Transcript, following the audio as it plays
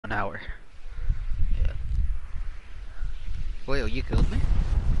1 hour. Yeah. Wait, you killed me?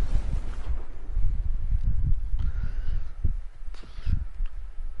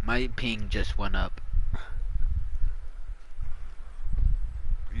 My ping just went up.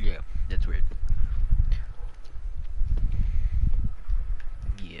 Yeah, that's weird.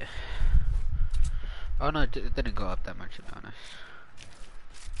 Yeah. Oh no, it didn't go up that much, to be honest.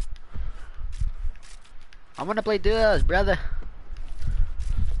 I wanna play duos, brother.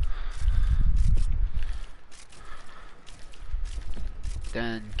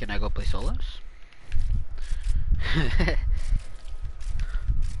 Then, can I go play solos?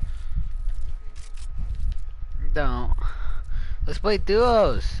 Don't. Let's play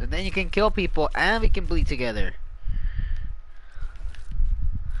duos, and then you can kill people, and we can bleed together.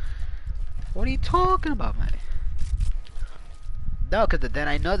 What are you talking about, man? No, because then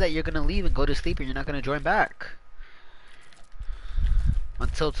I know that you're gonna leave and go to sleep, and you're not gonna join back.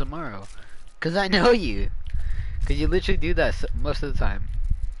 Until tomorrow. Because I know you. Because you literally do that most of the time.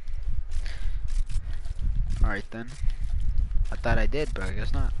 Alright then. I thought I did, but I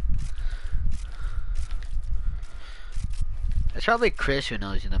guess not. It's probably Chris who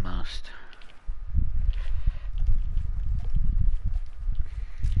knows you the most.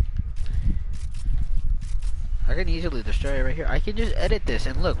 I can easily destroy it right here. I can just edit this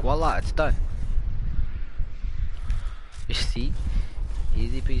and look, voila, it's done. You see?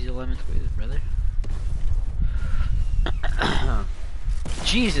 Easy peasy lemon squeeze, brother.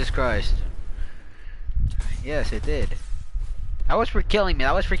 Jesus Christ. Yes, it did. That was for killing me.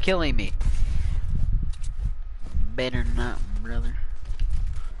 That was for killing me. Better not, brother.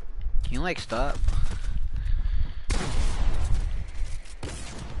 Can you like stop?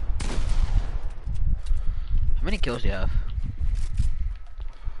 How many kills do you have?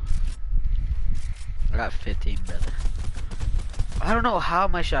 I got 15, brother. I don't know how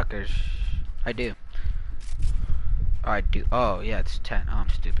my shockers. I do. Oh, I do. Oh, yeah, it's 10. Oh, I'm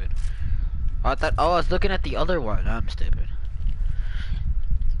stupid. Oh, I thought. Oh, I was looking at the other one. I'm stupid.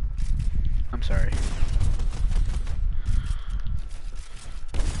 I'm sorry.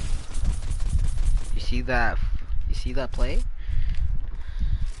 You see that? You see that play?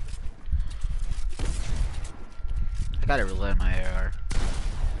 I gotta reload my AR.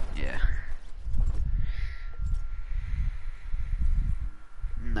 Yeah.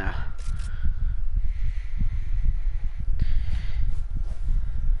 No.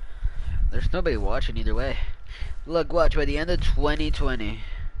 There's nobody watching either way. Look, watch, by the end of 2020.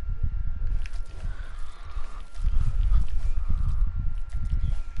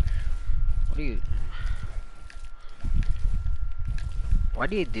 What do you... Why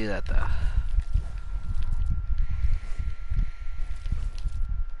do you do that, though?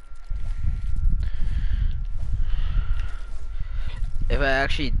 If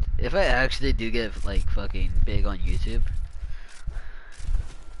I actually do get, like, fucking big on YouTube,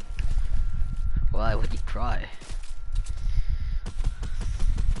 why would you cry?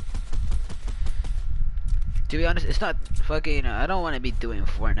 To be honest, it's not fucking, I don't want to be doing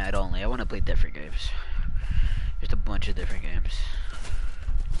Fortnite only. I want to play different games. Just a bunch of different games.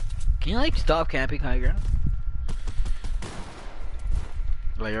 Can you, like, stop camping high ground?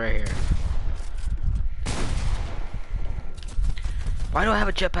 Like, right here. Why do I have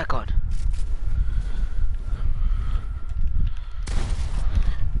a jetpack on?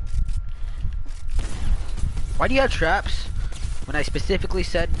 Why do you have traps? When I specifically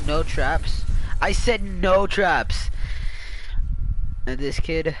said no traps. I said no traps. And this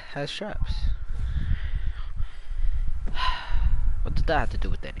kid has traps. What does that have to do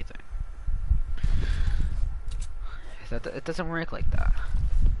with anything? It doesn't work like that.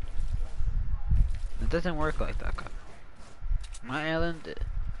 It doesn't work like that. My island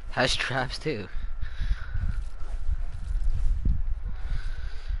has traps too.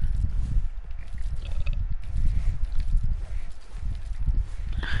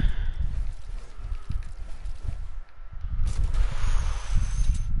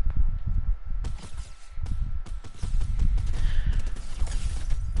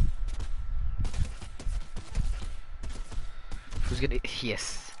 Who's gonna...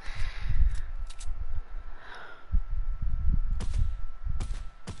 Yes.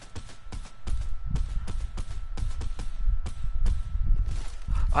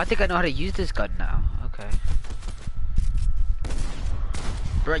 Oh, I think I know how to use this gun now. Okay.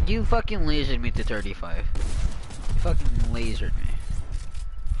 Bro, you fucking lasered me to 35. You fucking lasered me.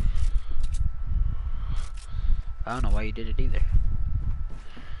 I don't know why you did it either.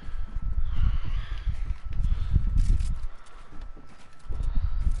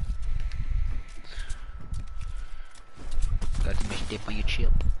 Got too much dip on your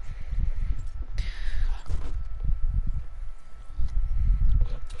chip.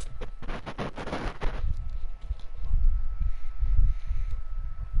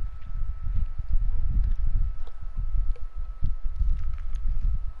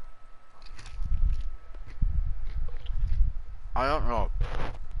 I don't know.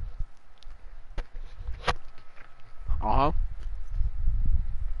 Uh-huh.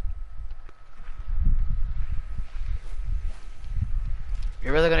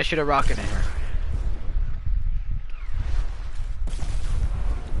 You're really gonna shoot a rocket in here.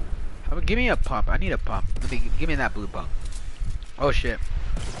 Give me a pump. I need a pump. Give me that blue pump. Oh shit.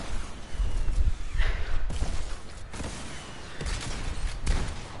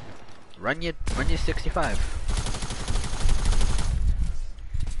 Run you 65.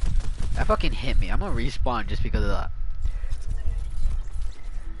 That fucking hit me. I'm gonna respawn just because of that.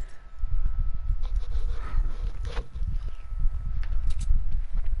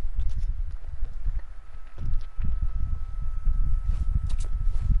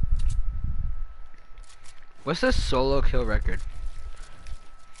 What's the solo kill record?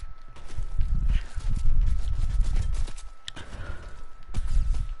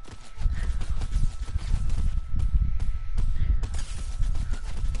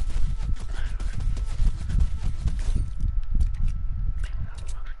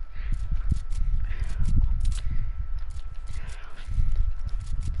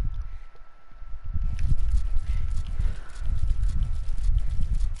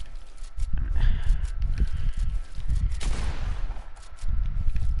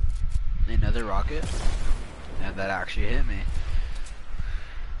 Another rocket? And that actually hit me.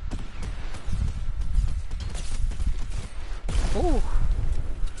 Ooh.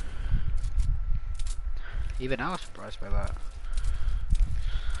 Even I was surprised by that.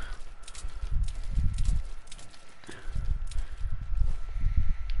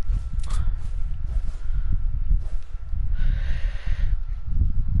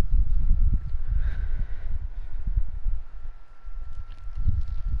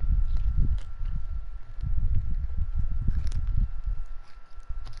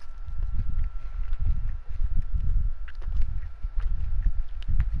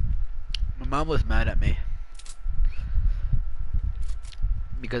 My mom was mad at me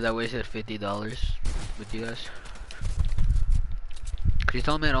because I wasted $50 with you guys. She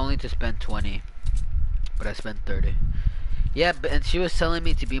told me only to spend 20, but I spent 30. Yeah, but and she was telling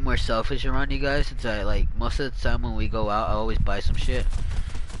me to be more selfish around you guys, since I like most of the time when we go out, I always buy some shit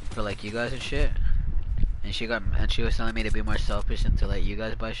for like you guys and shit. And she was telling me to be more selfish and to let you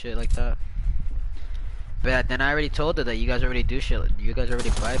guys buy shit like that. But then I already told her that you guys already do shit. You guys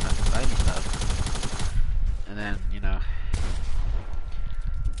already buy me stuff. And then you know,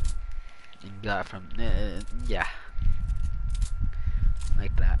 you got from yeah,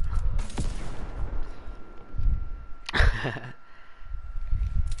 like that.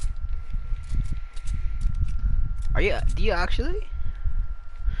 Do you actually?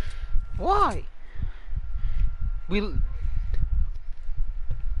 Why?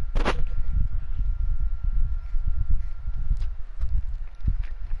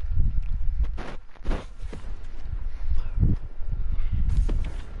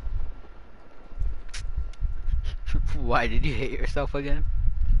 Why did you hate yourself again?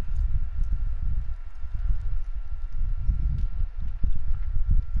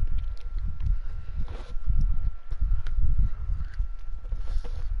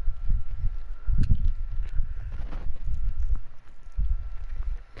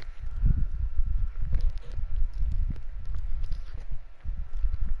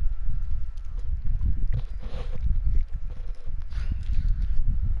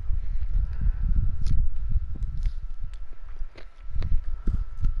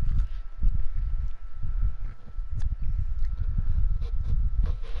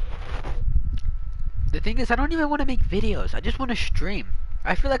 The thing is, I don't even want to make videos. I just want to stream.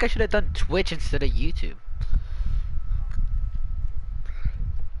 I feel like I should have done Twitch instead of YouTube.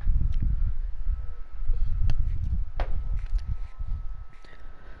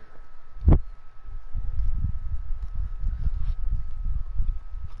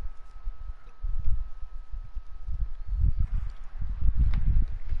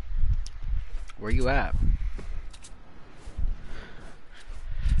 Where you at?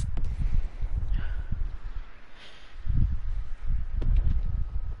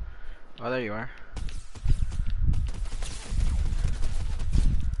 Oh, there you are.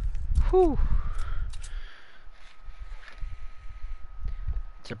 Whew.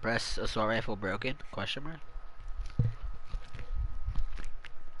 Suppress assault rifle broken? Question mark.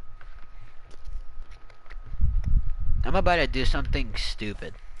 I'm about to do something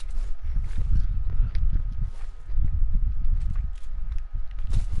stupid.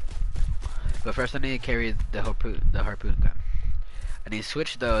 But first I need to carry the harpoon gun. I need to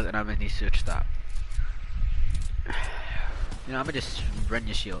switch those, and I'm gonna need to switch that. You know, I'm gonna just run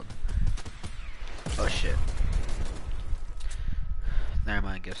your shield. Oh shit. Never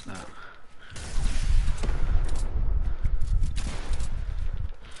mind, guess not.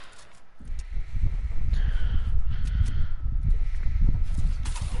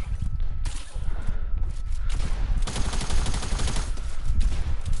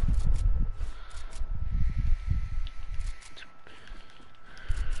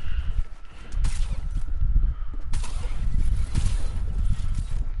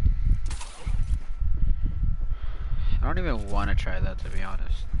 I don't even want to try that, to be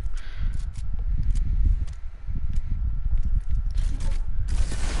honest.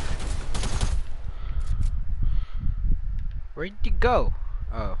 Where'd you go?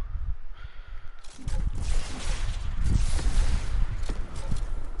 Oh.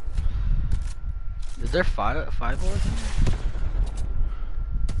 Is there five bullets in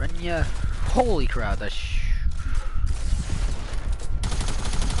there? Renya. Holy crap, that's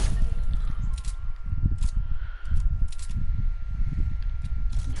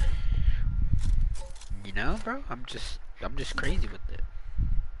you know, bro, I'm just crazy with it.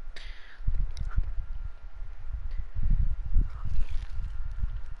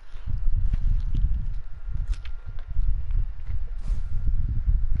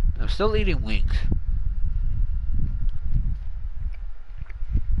 I'm still eating wings.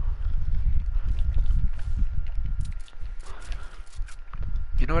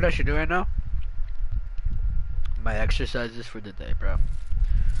 You know what I should do right now? My exercises for the day, bro.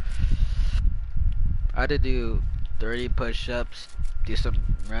 I had to do 30 push-ups, do some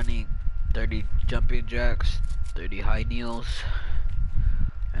running, 30 jumping jacks, 30 high kneels,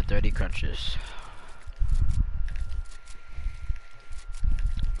 and 30 crunches.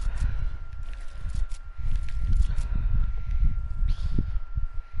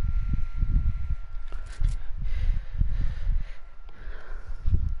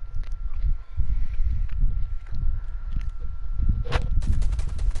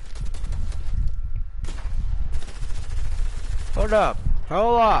 Hold up.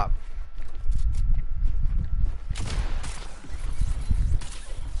 Hold up.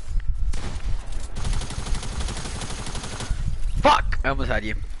 Fuck! I almost had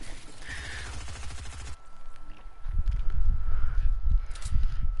you.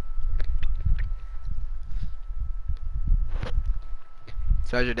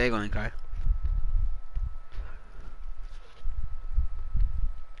 So how's your day going, Kai?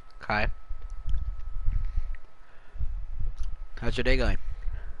 Kai? How's your day going?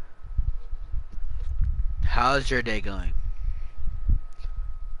 How's your day going?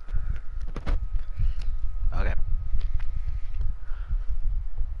 Okay.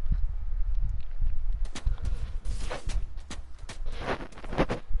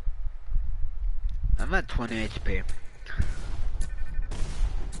 I'm at 20 HP.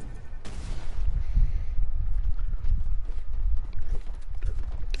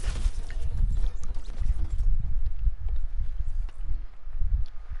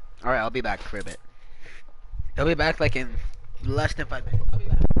 Alright, I'll be back for a bit. I'll be back like in less than 5 minutes. I'll be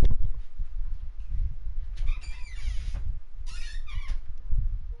back.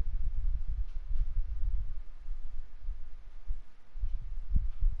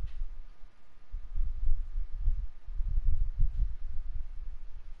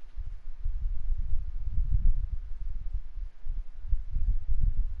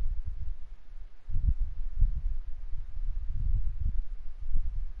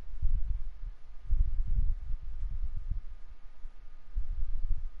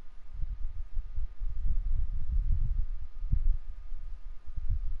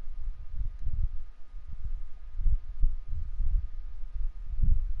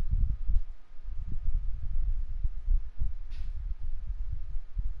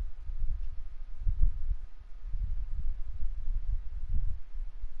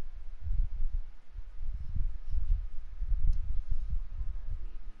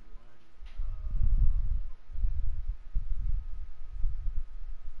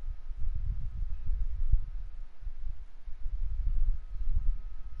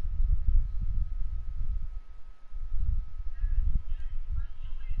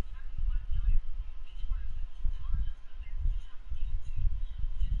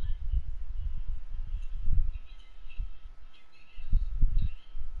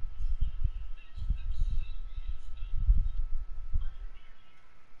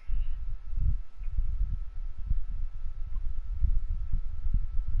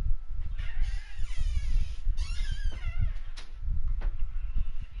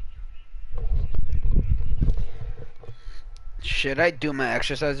 Should I do my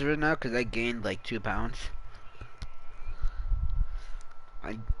exercises right now? Because I gained like 2 pounds.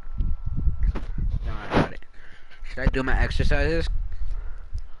 I got it. Should I do my exercises?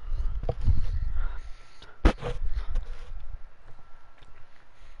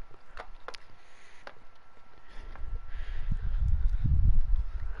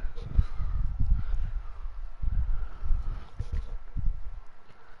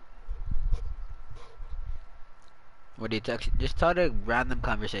 What do you text? Just start a random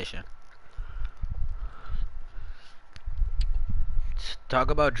conversation. Just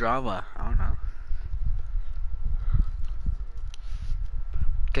talk about drama. I don't know.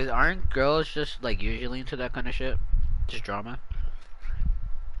 Cause aren't girls just like usually into that kind of shit? Just drama.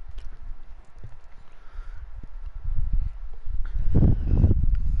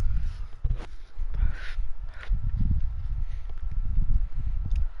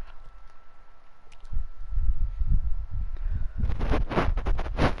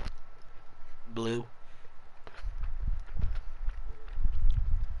 Blue.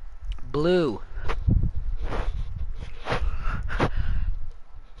 Blue.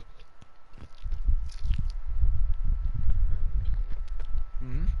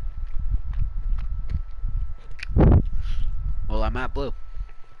 Hmm. Well, I'm at blue.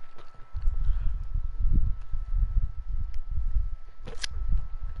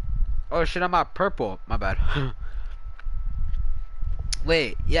 Oh shit, I'm at purple. My bad.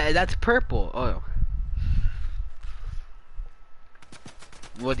 Wait, yeah, that's purple. Oh.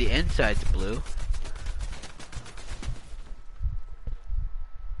 Well, the inside's blue.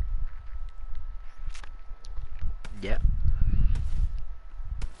 Yeah.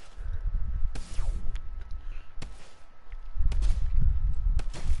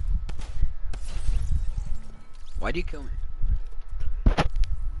 Why'd you kill me?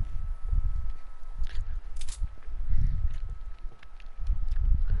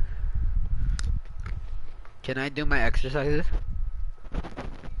 Can I do my exercises?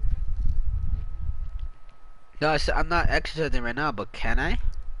 No, I'm not exercising right now, but can I?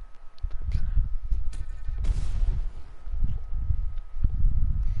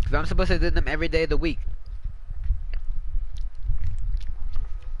 Cause I'm supposed to do them every day of the week.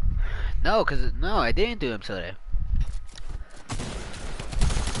 No, no, I didn't do them today.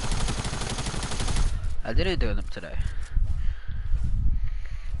 I didn't do them today.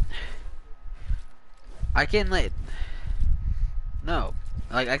 I can like, no,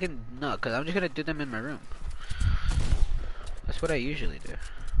 like I can no, cause I'm just gonna do them in my room. That's what I usually do.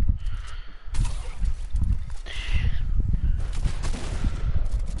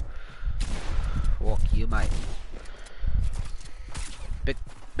 Walk you might.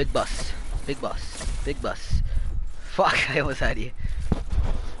 Big bus. Big bus. Big bus. Fuck, I almost had you.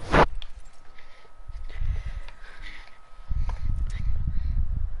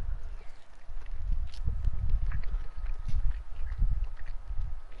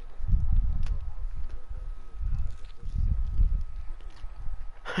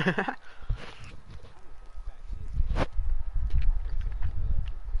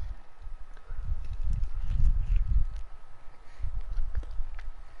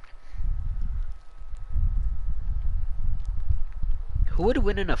 Who would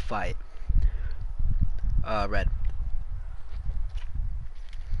win in a fight? Red.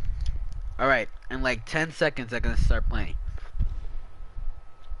 Alright, in like 10 seconds I'm gonna start playing.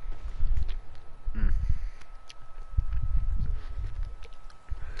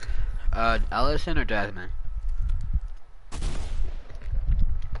 Allison or Jasmine?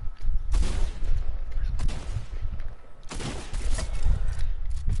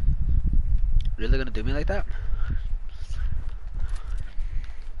 Really gonna do me like that?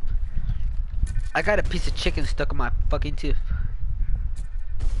 I got a piece of chicken stuck in my fucking tooth.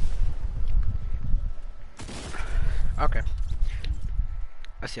 Okay.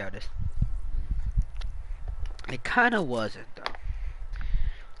 Let's see how it is. It kinda wasn't though.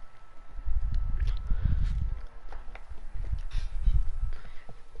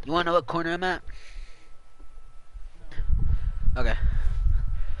 You wanna know what corner I'm at? Okay.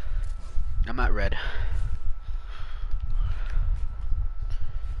 I'm at red.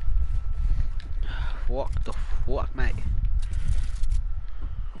 Walk the fuck, mate.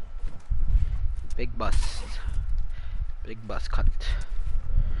 Big bus. Big bus cunt.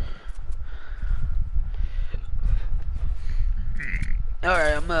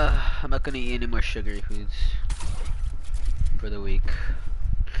 Alright, I'm not gonna eat any more sugary foods for the week.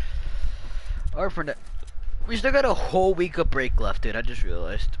 Or for the we still got a whole week of break left, dude. I just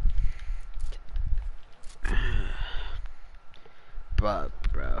realized. Bro.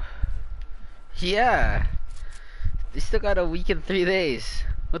 Yeah. We still got a week and 3 days.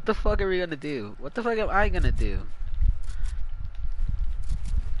 What the fuck are we gonna do? What the fuck am I gonna do?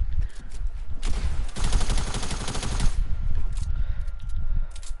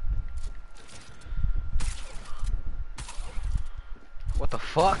 What the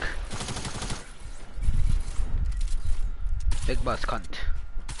fuck? Big bus cunt.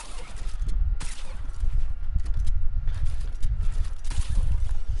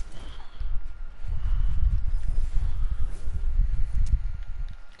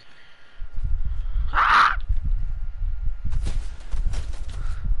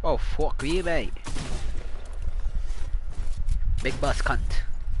 Oh, fuck you, mate. Big bus cunt.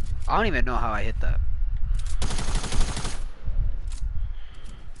 I don't even know how I hit that.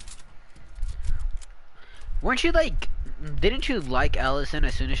 Weren't you like... Didn't you like Allison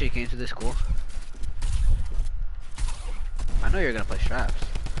as soon as she came to the school? I know you're gonna play straps.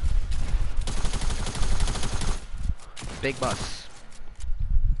 Big bus.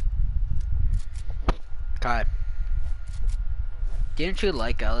 Kai. Didn't you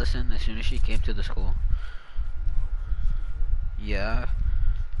like Allison as soon as she came to the school? Yeah.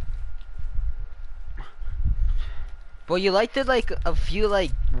 Well, you liked it like a few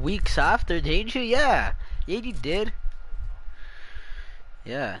like weeks after, didn't you? Yeah. Yeah, you did.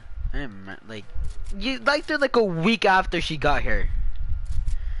 Yeah. I remember, like, you liked her like a week after she got here.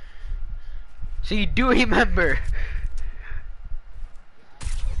 So you do remember.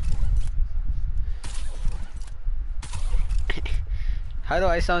 How do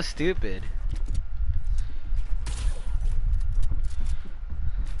I sound stupid?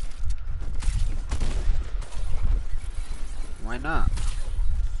 Why not?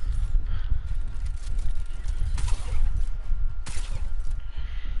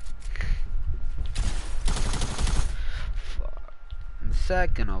 Fuck. And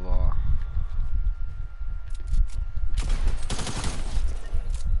second of all,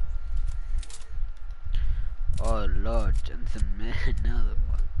 oh Lord, gentlemen, another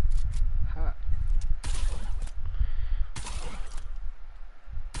one. Ha.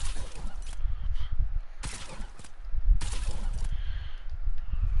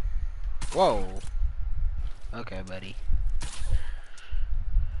 Whoa. Okay, buddy.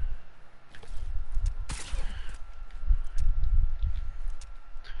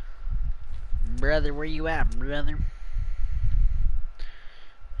 Brother, where you at, brother?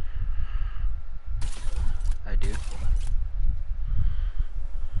 I do.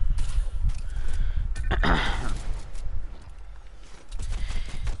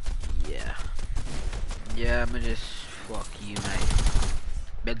 Yeah. Yeah, I'ma just fuck you, mate.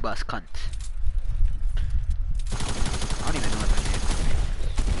 Big boss cunt. I don't even know what that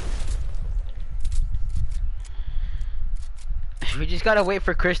is. We just gotta wait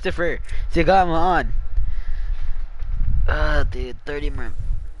for Christopher to come on. Dude, 30 more.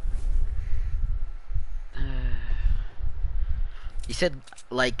 He said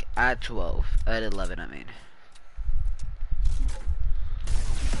like at 12, at 11 I mean.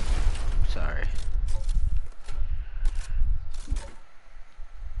 Sorry.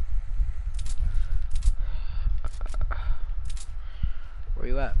 Where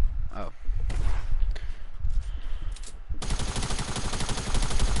you at? Oh.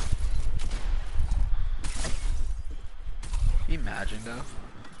 Can you imagine though?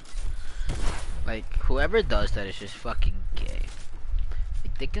 Like, whoever does that is just fucking gay.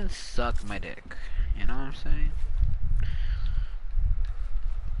 Like, they can suck my dick. You know what I'm saying?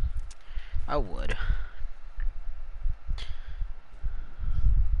 I would.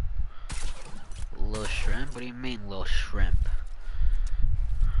 Little shrimp? What do you mean, little shrimp?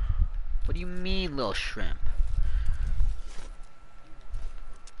 What do you mean, little shrimp?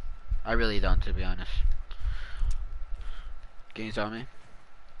 I really don't, to be honest. Can you tell me?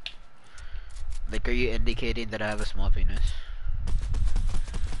 Like, are you indicating that I have a small penis?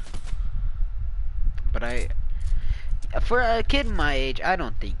 But for a kid my age, I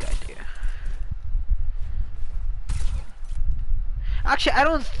don't think I do. Actually, I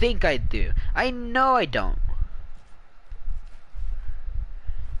don't think I do. I know I don't.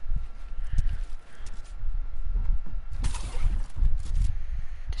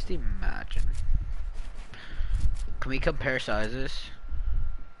 Just imagine. Can we compare sizes?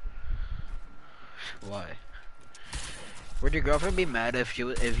 Why? Would your girlfriend be mad if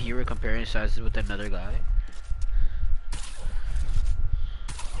you were comparing sizes with another guy?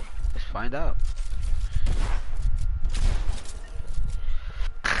 Let's find out.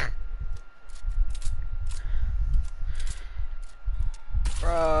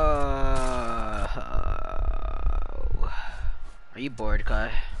 Bro, are you bored,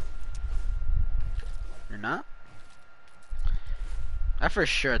 Kai? You're not? I for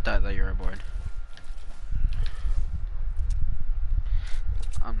sure thought that you were bored.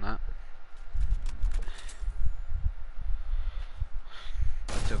 I'm not.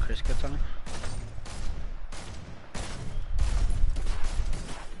 Until Chris gets on.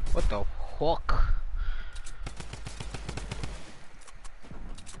 What the fuck?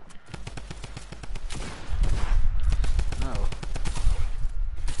 No.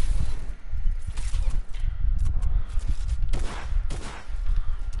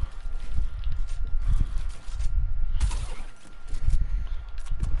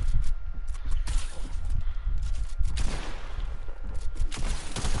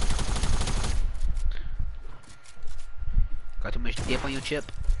 Dip on your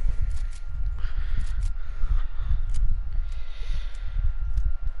chip.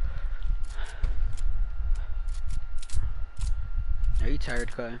 Are you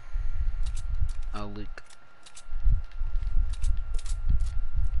tired, Kai? Oh, Luke.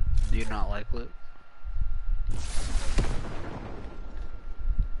 Do you not like Luke?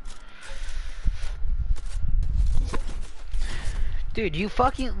 Dude, you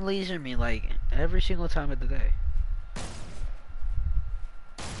fucking laser me like every single time of the day.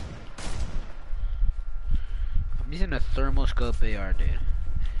 I'm using a thermal scope AR, dude.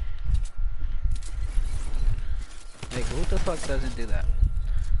 Like, who the fuck doesn't do that?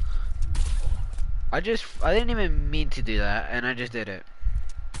 I didn't even mean to do that, and I just did it.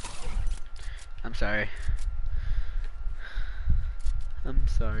 I'm sorry. I'm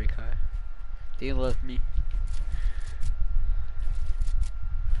sorry, Kai. Do you love me?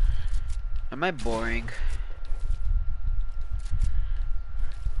 Am I boring?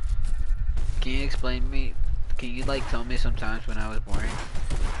 Can you explain me? Can you like tell me sometimes when I was boring?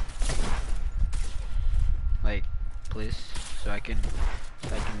 Like, please, so I can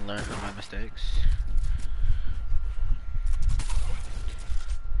learn from my mistakes.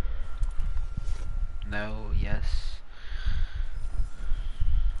 No, yes.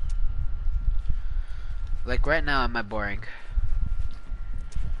 Like right now, am I boring?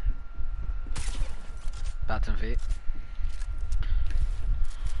 About 10 feet.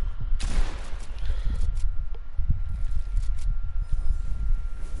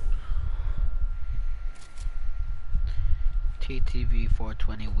 TTV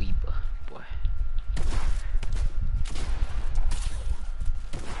 420 Weeb, boy.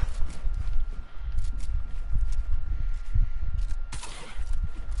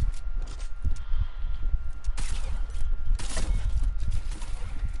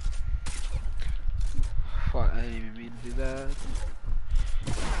 Fuck, I didn't even mean to do that.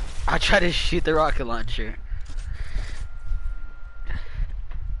 I tried to shoot the rocket launcher.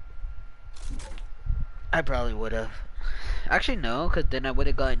 I probably would have. Actually, no, because then I would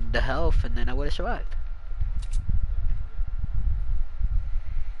have gotten the health and then I would have survived.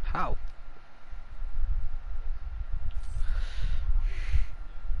 How?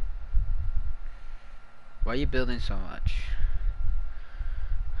 Why are you building so much?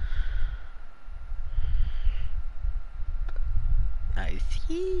 I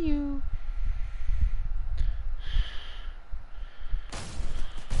see you.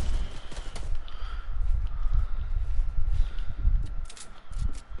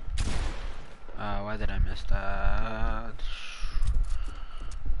 Why did I miss that?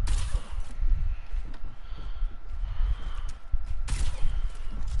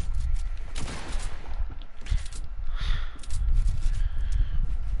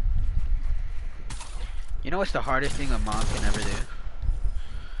 You know what's the hardest thing a mom can ever do?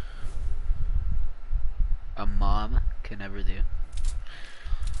 A mom can ever do.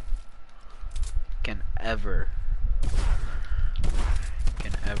 Can ever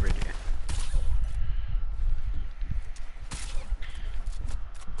do.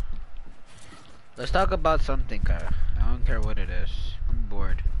 Let's talk about something, Kyle. I don't care what it is. I'm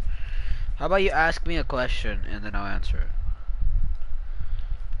bored. How about you ask me a question and then I'll answer it?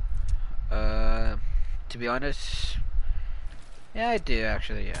 To be honest, yeah, I do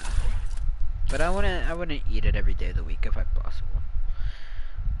actually, yeah. But I wouldn't eat it every day of the week if possible.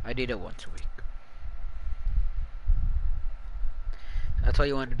 I'd eat it once a week. That's all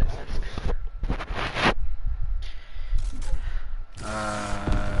you wanted to ask.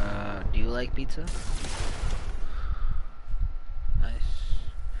 Do you like pizza? Nice.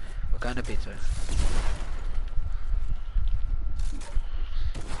 What kind of pizza?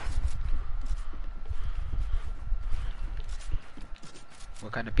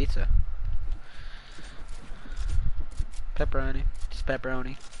 What kind of pizza? Pepperoni. Just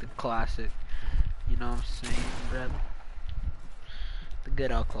pepperoni. The classic. You know what I'm saying, brother? The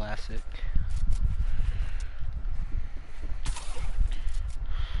good old classic.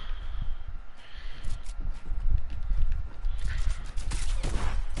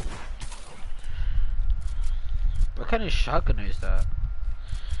 What kind of shotgun is that?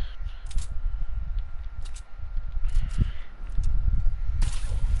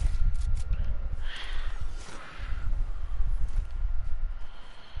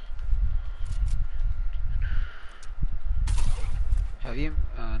 Have you?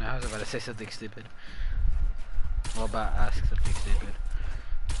 No, I was about to say something stupid. What about ask something stupid?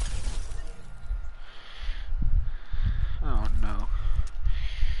 Oh no.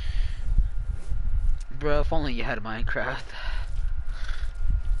 Bro, if only you had Minecraft.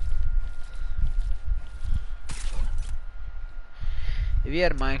 If you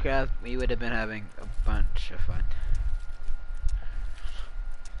had Minecraft, we would have been having a bunch of fun.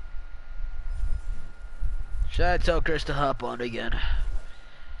 Should I tell Chris to hop on again?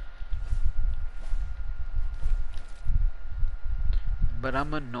 But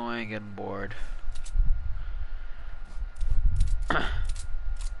I'm annoying and bored.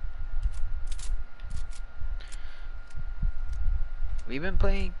 We've been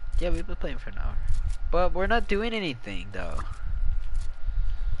playing, yeah, we've been playing for an hour. But we're not doing anything though.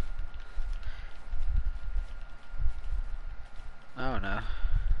 I don't know.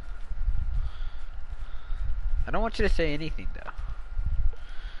 I don't want you to say anything though.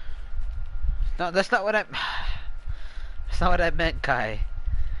 No, that's not what I. That's not what I meant, Kai.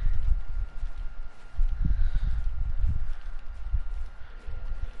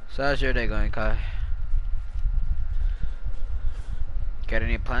 So how's your day going, Kai? Got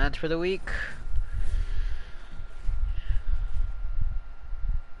any plans for the week?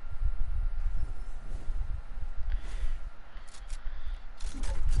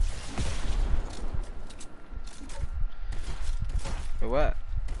 For what?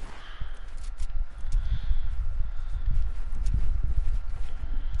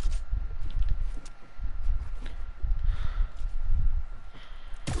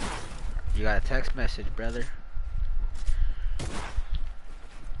 You got a text message, brother.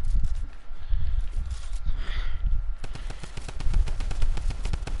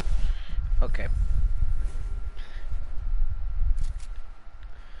 Okay.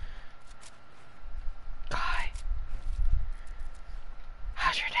 Kai.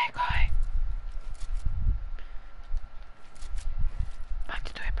 How's your day going? I'm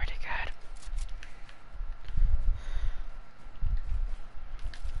doing pretty good.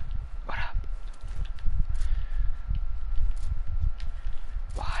 What up?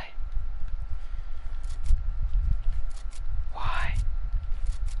 Why? Why?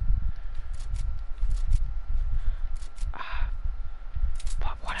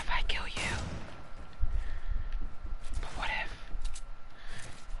 But what if I kill you? But what if?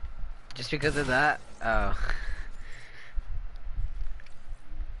 Just because of that? Oh.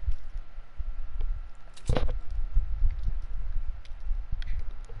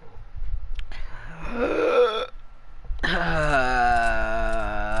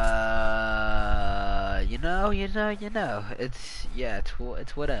 You know, it's, yeah,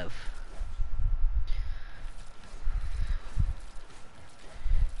 it's whatever.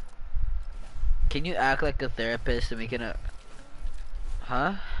 Can you act like a therapist and we can,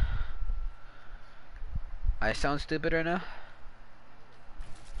 huh? I sound stupid right now?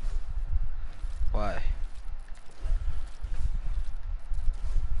 Why?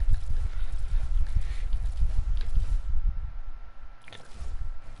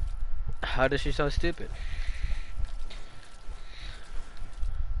 How does she sound stupid?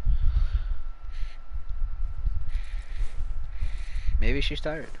 Maybe she's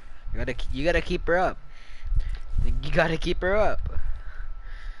tired. You gotta keep her up. You gotta keep her up.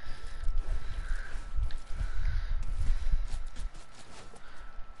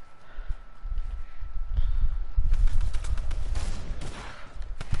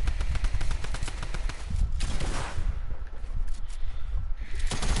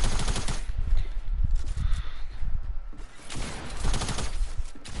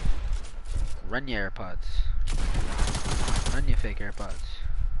 Run your AirPods. Run your fake AirPods.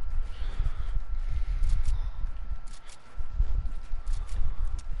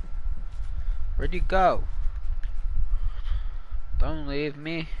 Where'd you go? Don't leave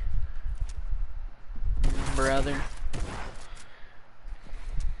me, brother.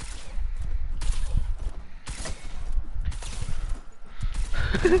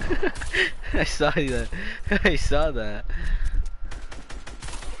 I saw that. I saw that.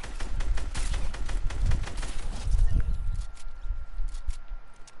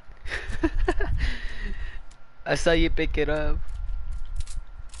 I saw you pick it up.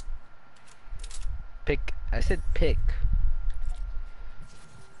 Pick. I said pick.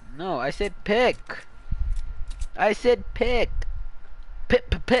 No, I said pick. I said pick. Pick.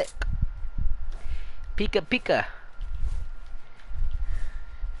 Pika pika.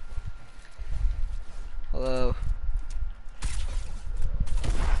 Hello.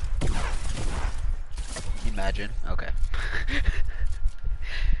 Imagine. Okay.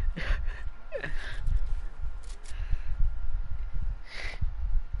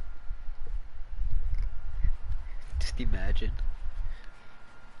 Just imagine.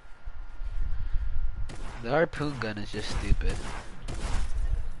 The harpoon gun is just stupid.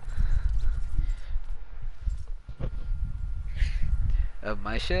 Of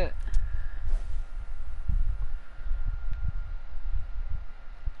my shit?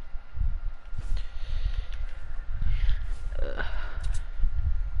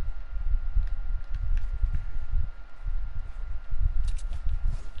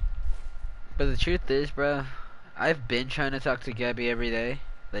 But the truth is, bro, I've been trying to talk to Gabby every day,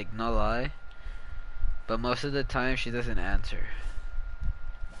 like no lie. But most of the time she doesn't answer.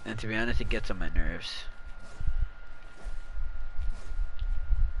 And to be honest, it gets on my nerves.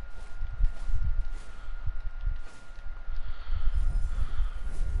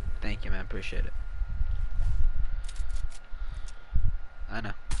 Thank you, man. Appreciate it. I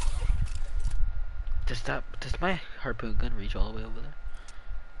know. Does my harpoon gun reach all the way over there?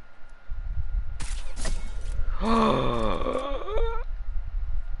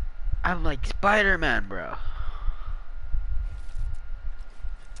 I'm like Spider-Man, bro.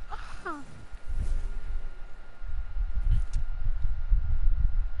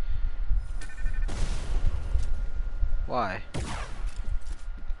 Why?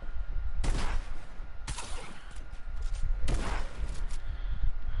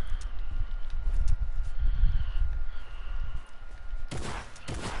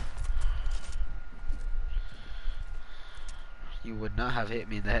 You would not have hit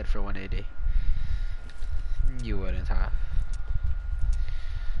me in the head for 180. You wouldn't have.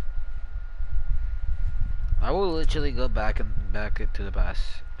 I will literally go back to the past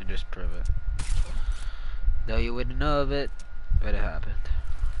and just prove it. Though you wouldn't know of it, but it happened.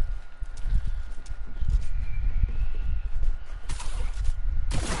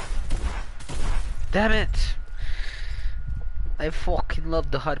 Damn it! I fucking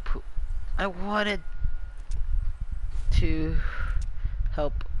love the harpoon. I wanted to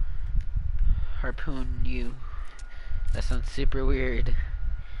help harpoon you. That sounds super weird.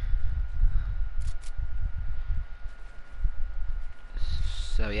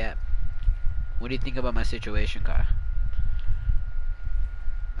 So yeah. What do you think about my situation, Kai?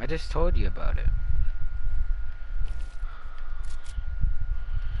 I just told you about it.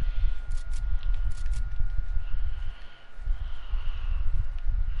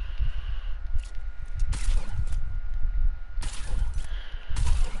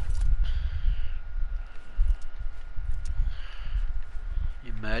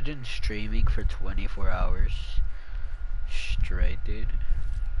 Imagine streaming for 24 hours straight, dude.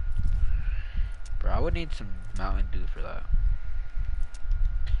 Bro, I would need some Mountain Dew for that.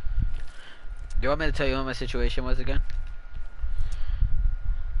 Do you want me to tell you what my situation was again?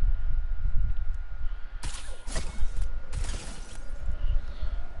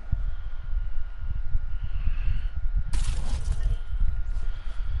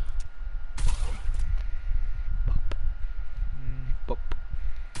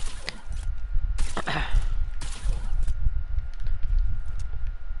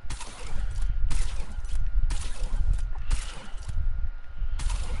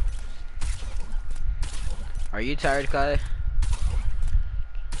 Are you tired, Kai?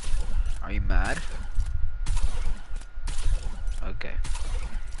 Are you mad? Okay.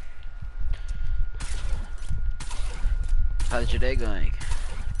 How's your day going?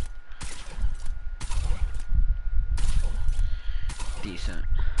 Decent.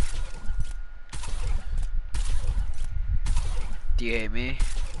 Do you hate me?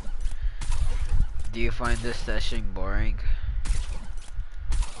 Do you find this session boring?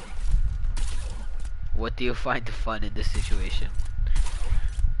 What do you find fun in this situation?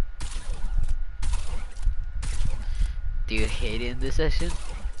 Do you hate it in this session?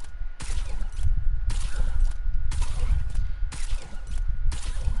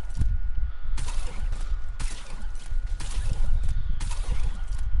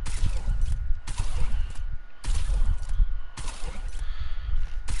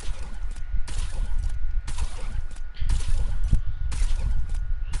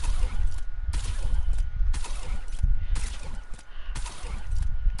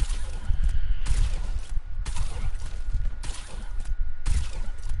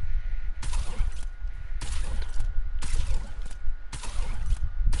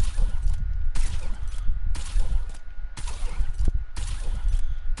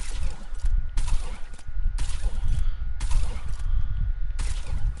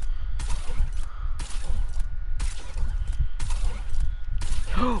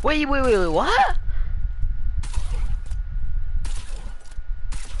 Wait, what?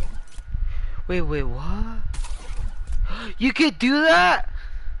 Wait, what? You can do that?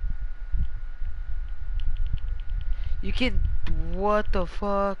 You can, what the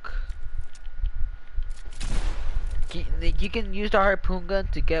fuck? You can use the harpoon gun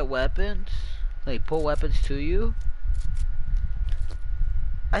to get weapons? Like, pull weapons to you?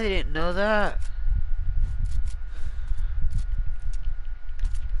 I didn't know that.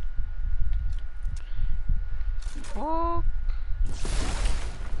 Fuck.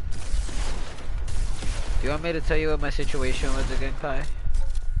 Do you want me to tell you what my situation was again, Kai?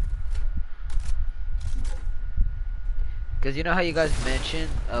 Cause you know how you guys mentioned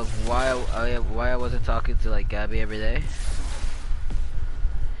of why I wasn't talking to like Gabby every day.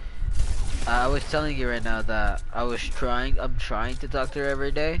 I was telling you right now that I'm trying to talk to her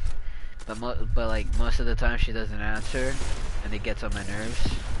every day, but like most of the time she doesn't answer, and it gets on my nerves.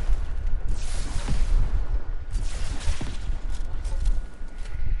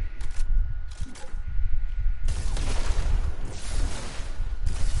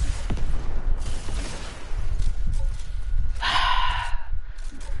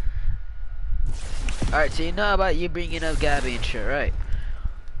 Alright, so you know about you bringing up Gabby and shit, right?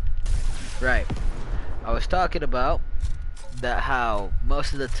 Right. I was talking about that how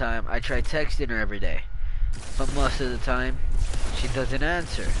most of the time I try texting her every day, but most of the time she doesn't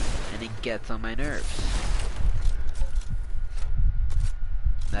answer, and it gets on my nerves.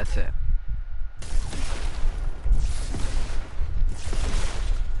 That's it.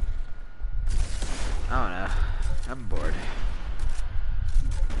 I don't know. I'm bored.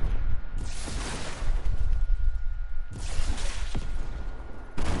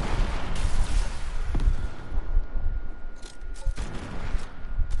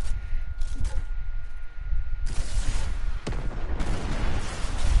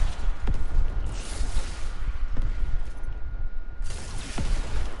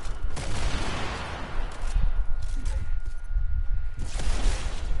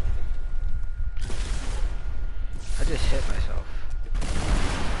 I just hit myself.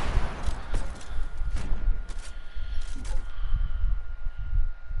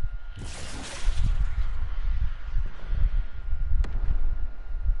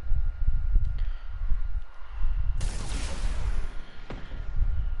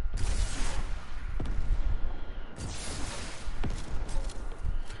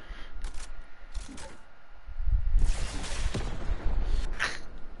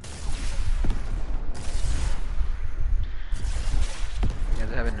 You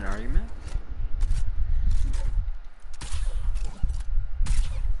guys having an argument?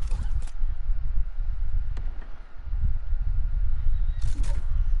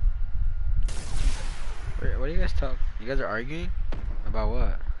 What do you guys talk? You guys are arguing? About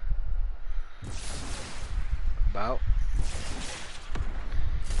what? About?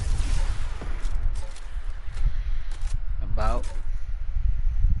 About?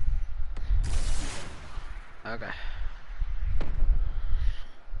 Okay.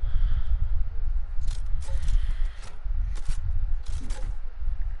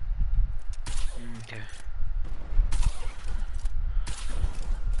 Okay.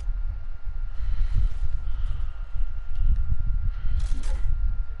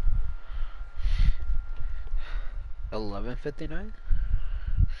 $11.59?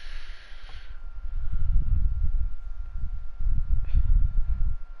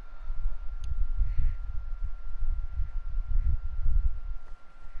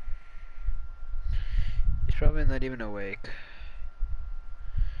 He's probably not even awake.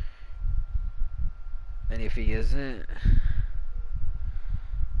 And if he isn't,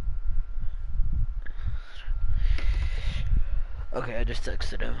 okay, I just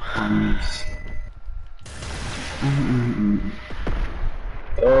texted him.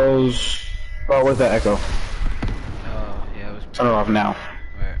 Those. Oh, where's that echo? Oh, yeah, it was. Turn it off now.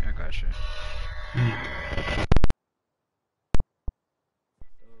 Alright, I got you.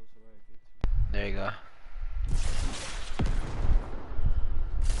 There you go.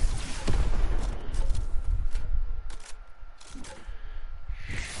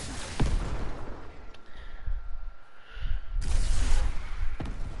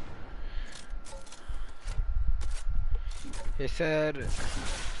 He said.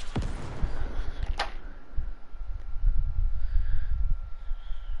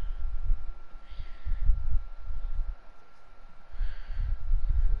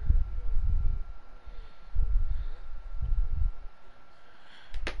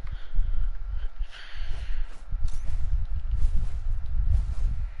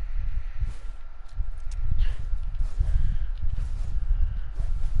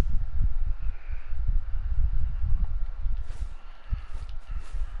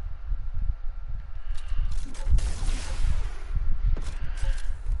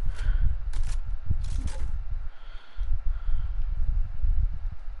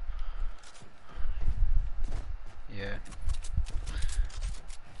 Yeah.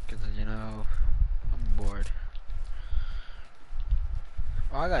 Cause you know, I'm bored.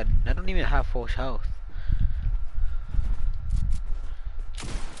 Oh, I don't even have full health.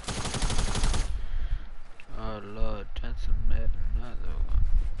 Oh Lord, Jensen made another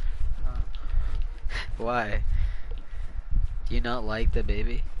one. Why? Do you not like the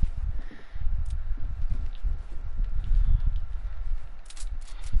baby?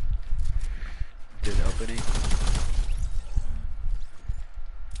 opening.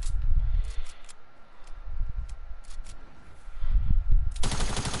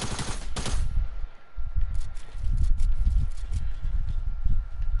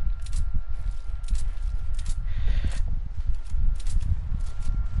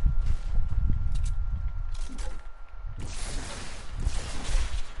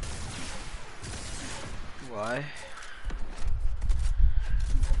 Why?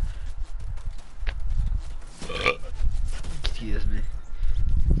 Excuse me.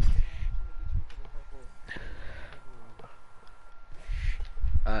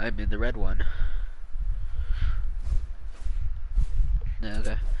 I'm in the red one. No,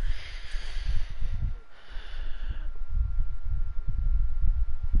 okay.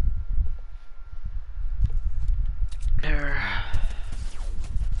 There.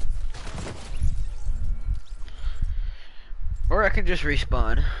 Or I can just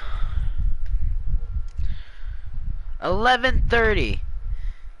respawn. 11:30.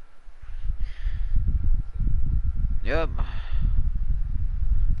 Yep.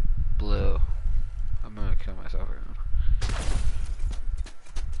 Blue. I'm gonna kill myself right now.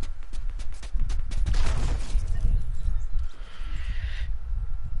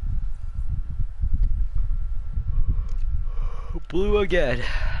 Blue again.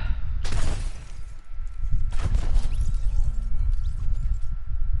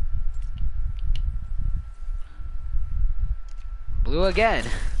 Blue again.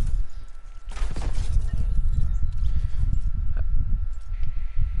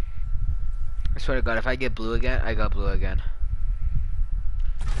 I swear to God, if I get blue again, I got blue again.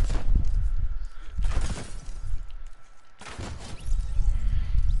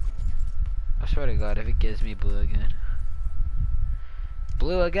 I swear to God, if it gives me blue again.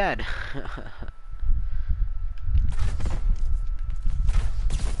 Blue again.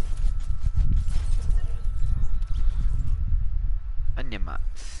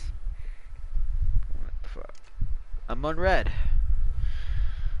 Animats. What the fuck? I'm on red.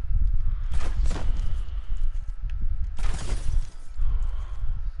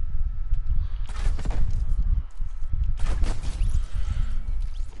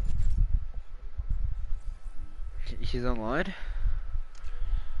 She's online?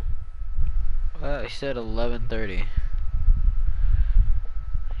 Well, he said 11:30.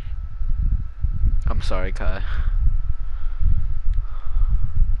 I'm sorry, Kai.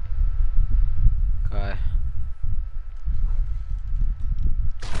 Kai.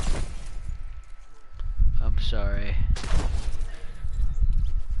 I'm sorry.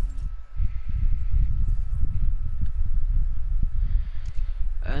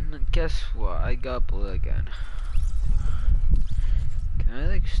 And guess what? I got blue again. Can I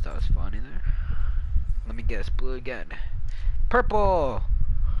like stop spawning there? Let me guess, blue again. Purple!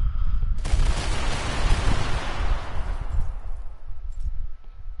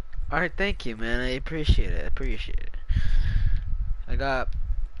 Alright, thank you, man. I appreciate it. I got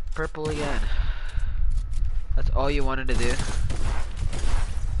purple again. That's all you wanted to do?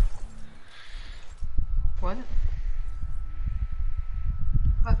 What?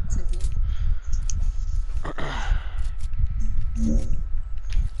 Back to you.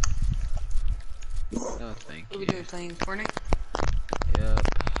 No, thank What are you. we doing, playing Fortnite? Yep.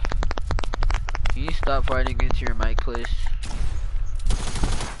 Can you stop fighting into your mic, please?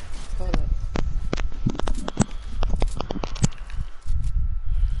 Hold up.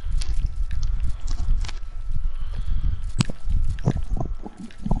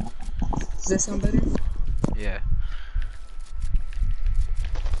 Does that sound better? Yeah.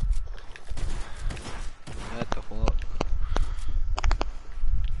 What the fuck?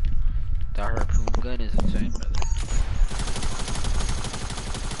 The harpoon gun is insane, brother.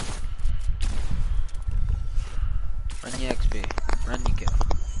 Run your XP. Run your kill.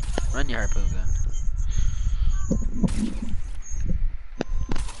 Run your harpoon gun.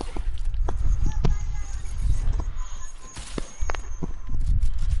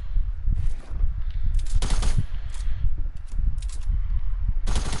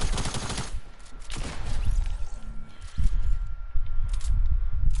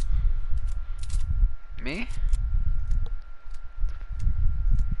 Me?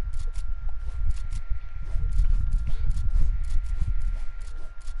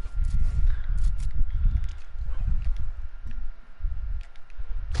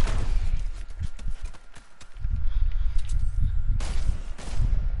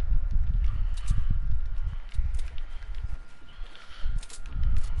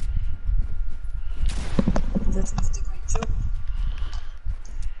 That's a great joke.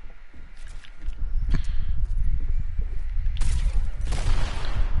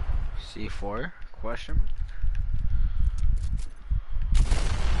 C4? Question mark?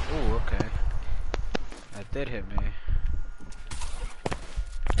 Oh, okay. That did hit me.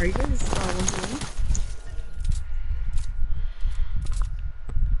 Are you guys 1v1?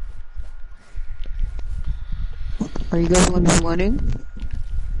 Are you guys 1v1ing?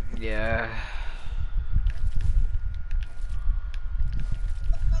 Yeah.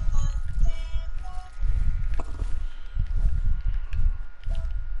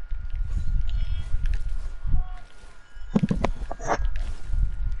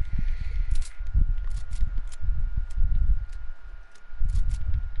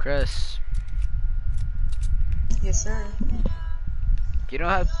 Chris, Yes, sir. you don't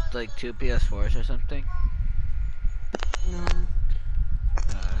have like 2 PS4s or something? No.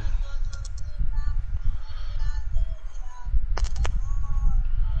 Uh,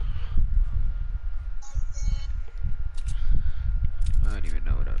 I don't even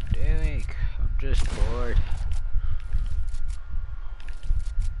know what I'm doing. I'm just bored.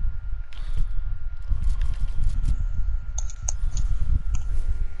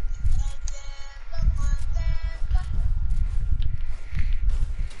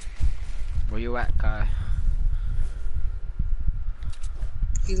 Where you at, Kai?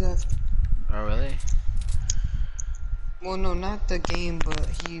 He left. Oh, really? Well, no, not the game, but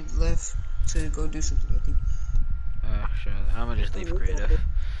he left to go do something, I think. Sure. I'm gonna just leave creative.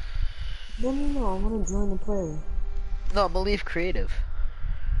 No, no, no, I want to join the play. No, I'm gonna leave creative.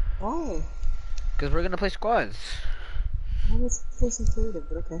 Why? Because we're gonna play squads. I want to play some creative,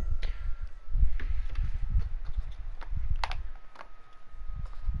 but okay.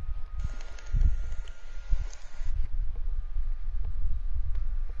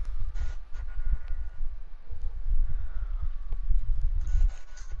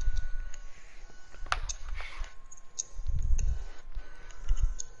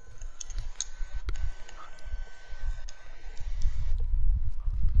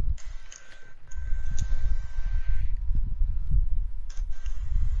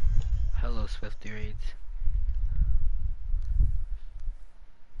 Hello, Swifty Raids.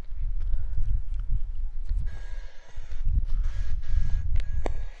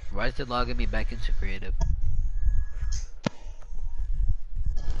 Why is it logging me back into creative?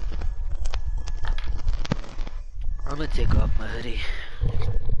 I'm gonna take off my hoodie.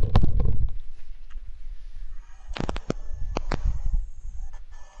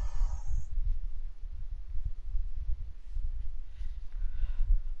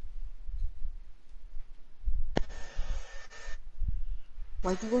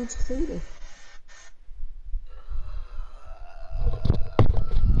 Why'd you go into creative?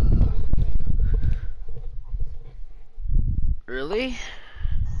 Really?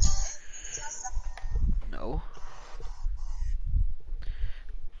 No.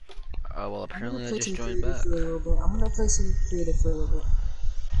 Oh, well, I'm gonna apparently I play just some joined creative back. for a little bit. I'm gonna play some creative for a little bit.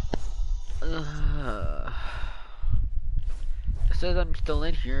 It says I'm still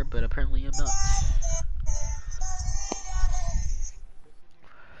in here, but apparently I'm not.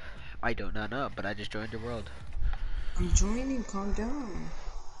 I do not know, but I just joined your world. I'm joining, calm down.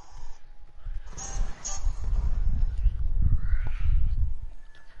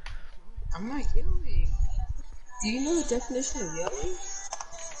 I'm not yelling. Do you know the definition of yelling?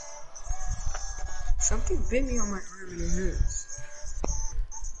 Something bit me on my arm and it hurts.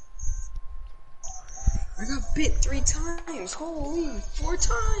 I got bit 3 times. Holy, 4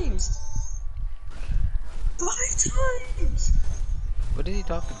 times. 5 times. What is he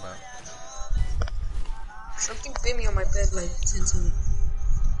talking about? Something bit me on my bed like 10 times.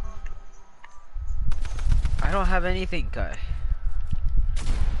 I don't have anything, Kai.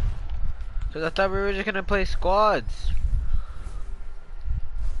 So I thought we were just gonna play squads.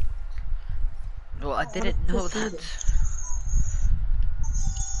 Well, I didn't know that.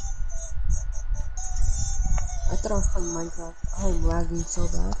 I thought I was playing Minecraft. I am lagging so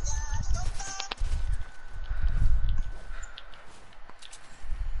bad.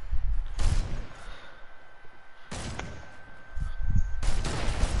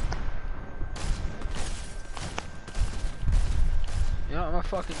 You know, I'm gonna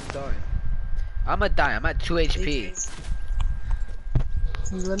fucking die. I'm gonna die. I'm at 2 HP.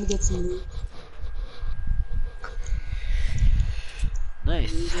 Can you let me get some loot?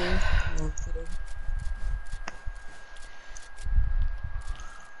 Nice. No, I'm kidding.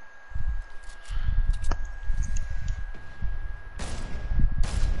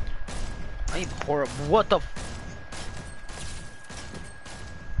 I am horrible. What the f—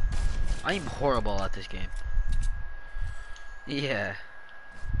 I am horrible at this game. Yeah.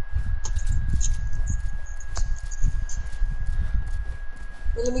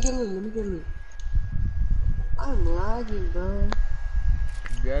 Wait, let me get loot, let me get loot. I'm lagging, bro.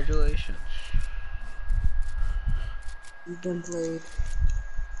 Congratulations. You've been played.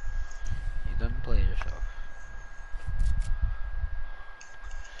 You done played yourself.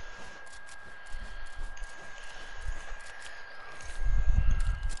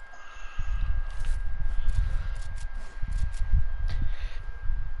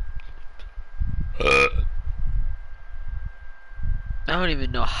 I don't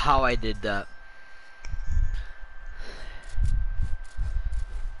even know how I did that.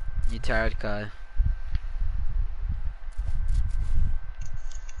 You tired, Kai?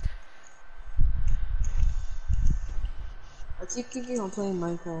 I keep thinking I'm playing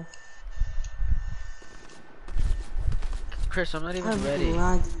Minecraft. Chris, I'm not even I'm ready.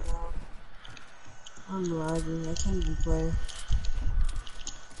 lagging, bro. I'm lagging. I can't even play.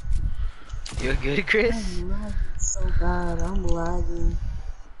 You're good, Chris? I'm lagging so bad. I'm lagging.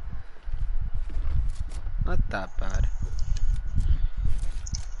 Not that bad.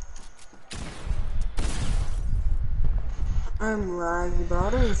 I'm lagging, bro. I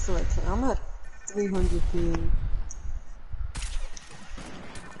don't even feel like playing. I'm at 300 ping.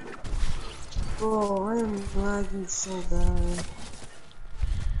 Bro, I am lagging so bad.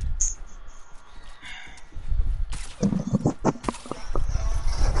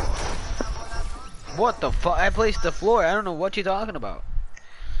 What the fuck? I placed the floor. I don't know what you're talking about.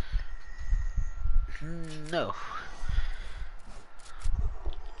 No.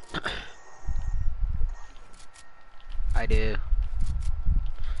 I do.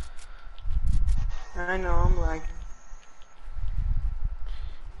 I know, I'm lagging.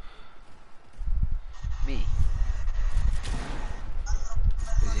 Me.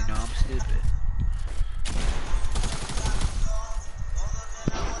 Because you know I'm stupid.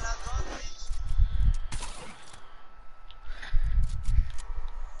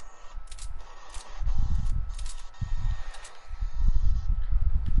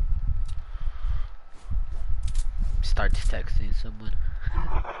 Starts texting someone.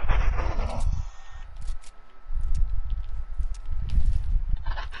 I'ma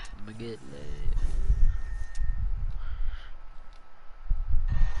get laid.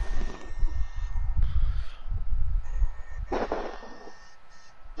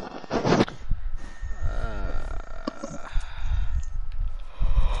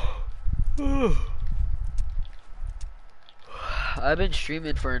 I've been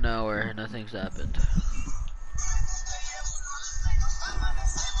streaming for an hour and nothing's happened.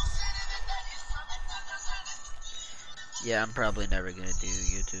 Yeah, I'm probably never gonna do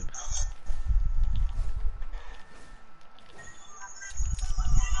YouTube.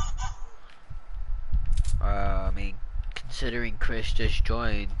 I mean, considering Chris just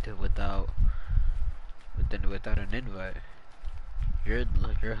joined without an invite, you're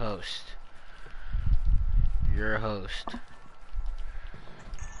host. You're a host.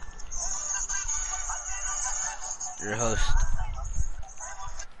 You're a host.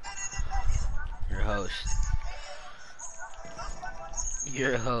 You're a host.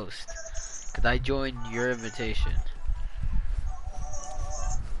 You're a host. Cause I joined your invitation.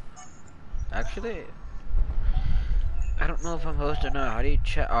 Actually, I don't know if I'm host or not. How do you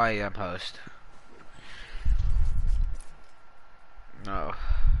check? Oh, I am host. No.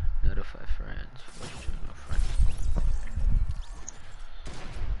 Notify friends. What's no friends?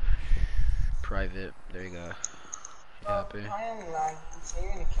 Private. There you go. You happy? I am lagging, so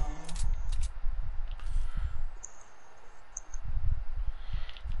you're gonna kill me.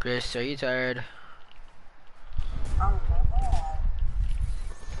 Chris, are you tired? I'm bad.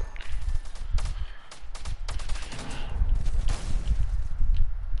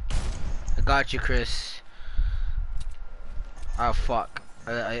 I got you, Chris. Oh fuck.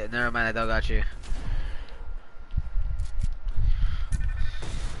 Never mind. I don't got you.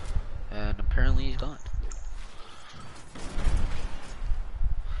 And apparently he's gone.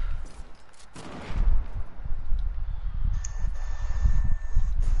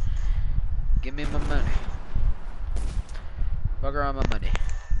 Give me my money. Bugger on my money.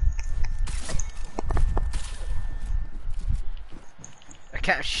 I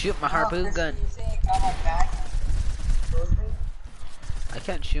can't shoot my harpoon gun. I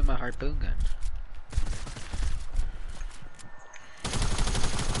can't shoot my harpoon gun.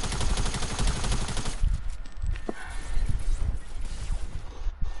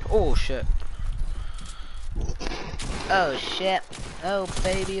 Oh shit. Oh shit. Oh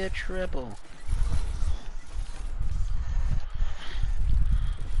baby, a triple.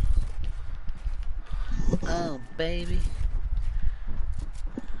 Oh baby.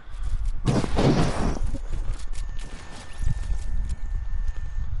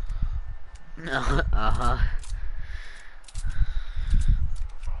 Uh-huh.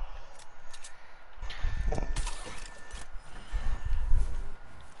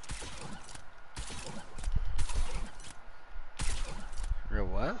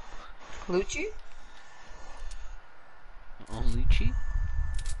 Lucci? Oh, Lucci?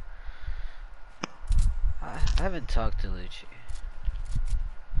 I haven't talked to Lucci.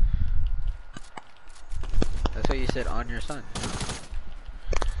 That's what you said on your son.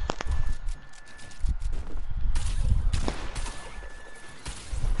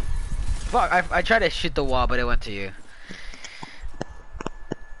 Fuck, I tried to shoot the wall, but it went to you.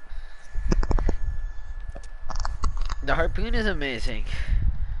 The harpoon is amazing.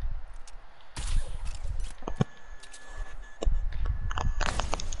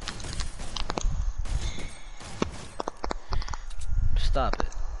 Stop it.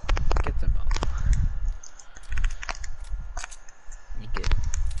 Get them out. You get it.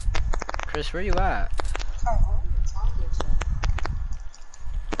 Chris, where you at?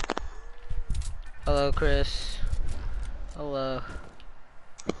 Hello, Chris. Hello.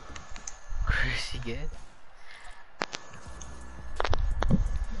 Chris, you good?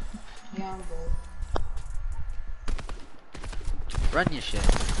 Yeah, I'm good. Run your shit.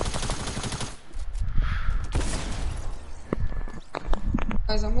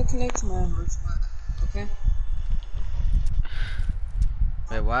 Guys, I'm gonna connect to my hotspot, okay?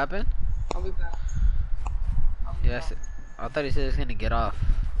 Wait, what happened? I'll be back. Yes. I thought he said he was gonna get off.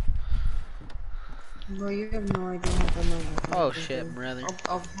 Bro, you have no idea how bad my Wi-Fi Oh is, shit, dude. brother.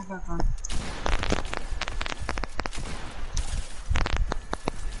 I'll go back on.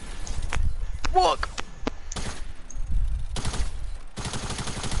 Fuck!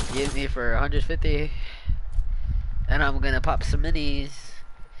 Give me for 150. And I'm gonna pop some minis.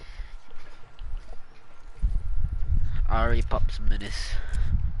 I already popped some minis.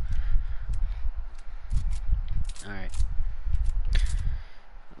 Alright.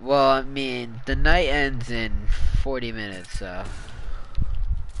 Well, I mean, the night ends in 40 minutes, so.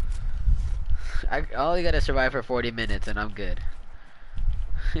 I only gotta survive for 40 minutes and I'm good.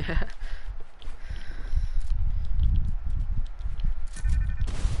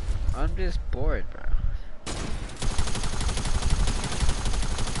 I'm just bored, bro.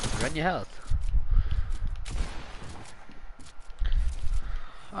 Run your health.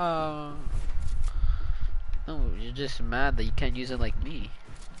 Oh. No, you're just mad that you can't use it like me.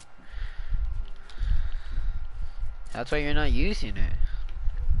 That's why you're not using it.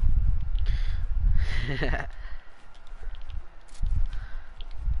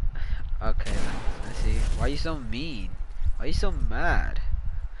 Okay, let's see. Why are you so mean? Why are you so mad?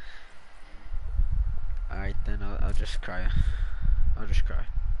 Alright then, I'll just cry. I'll just cry.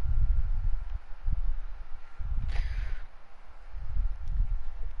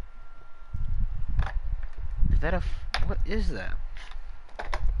 Is that a what is that?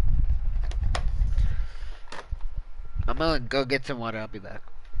 I'm gonna go get some water, I'll be back.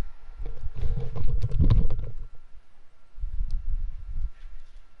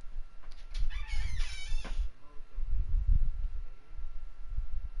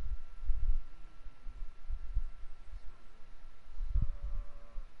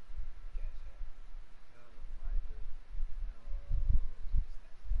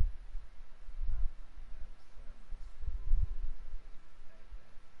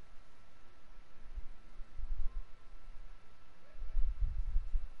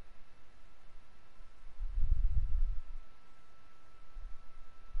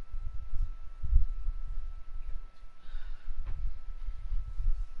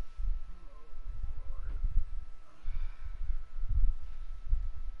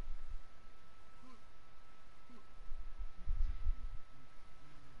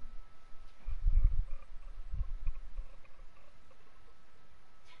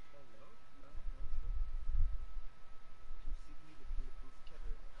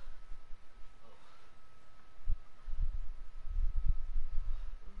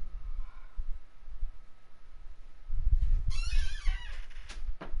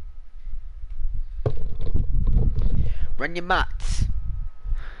 Run your mats.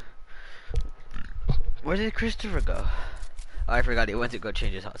 Where did Christopher go? Oh, I forgot he went to go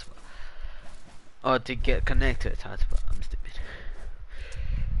change his hotspot. Oh, to get connected to his hotspot. I'm stupid.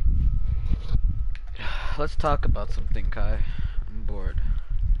 Let's talk about something, Kai. I'm bored.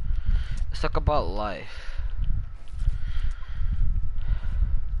 Let's talk about life.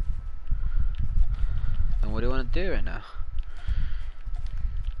 And what do you want to do right now?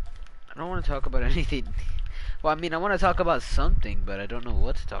 I don't want to talk about anything. Well, I mean, I want to talk about something, but I don't know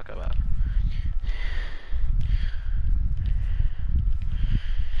what to talk about.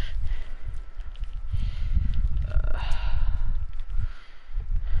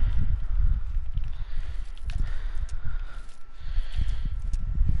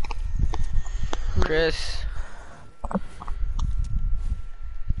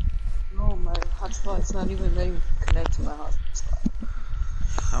 No, hotspot. It's not even letting me connect to my hotspot.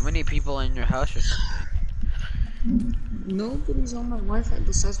 How many people in your house or something? Nobody's on my Wi-Fi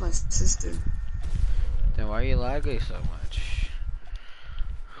besides my sister. Then why are you lagging so much?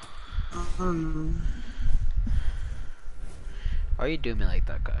 I don't know. Why are you doing me like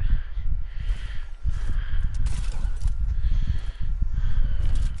that, guy?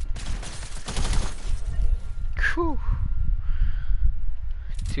 Whew.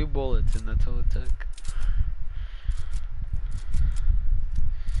 2 bullets and that's all it took.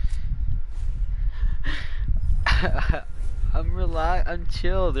 I'm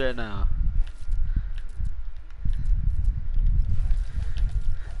chilled right now.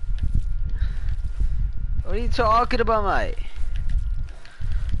 What are you talking about, mate?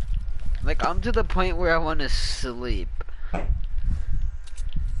 Like, I'm to the point where I want to sleep. But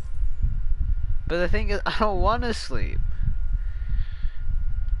the thing is, I don't want to sleep.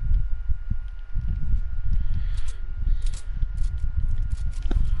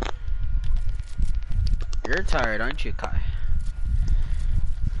 You're tired, aren't you, Kai?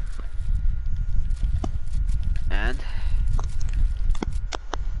 And?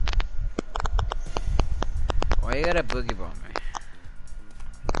 Why you gotta boogie bomb me?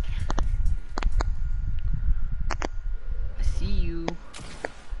 I see you.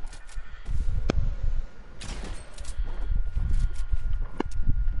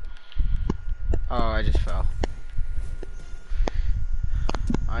 Oh, I just fell.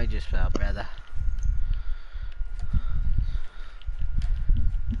 I just fell, brother.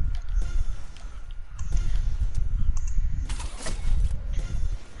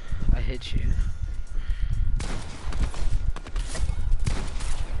 I hit you.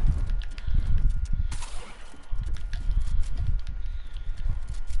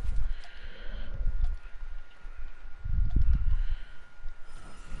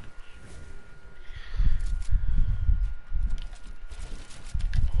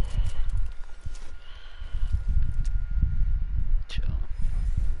 Chill.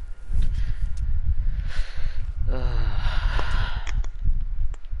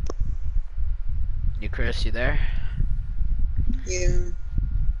 You, Chris, you there? Yeah.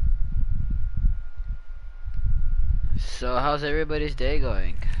 So, how's everybody's day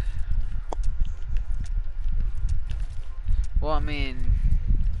going? Well, I mean,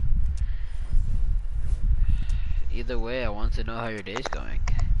 either way, I want to know how your day's going.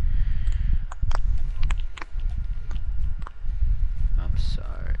 I'm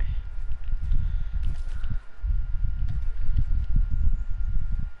sorry.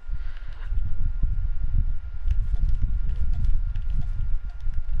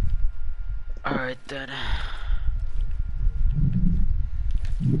 Alright then.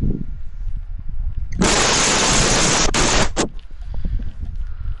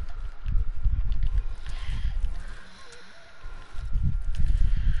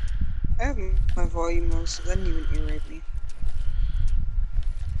 I have my volume on, so that didn't even irritate me.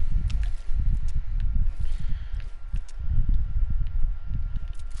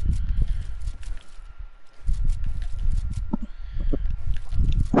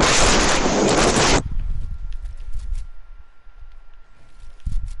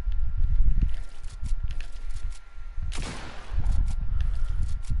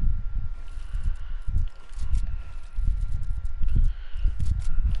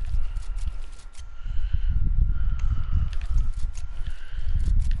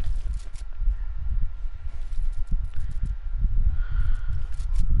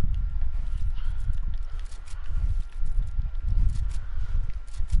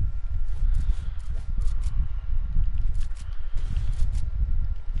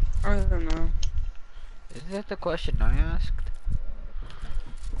 I don't know. Isn't that the question I asked?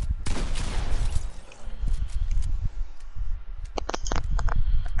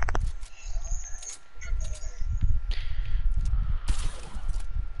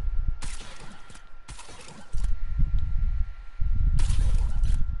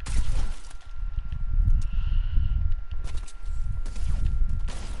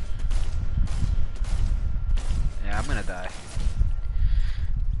 Yeah, I'm gonna die.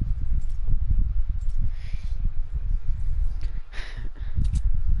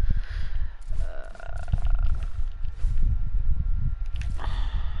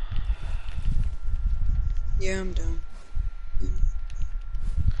 Yeah, I'm done.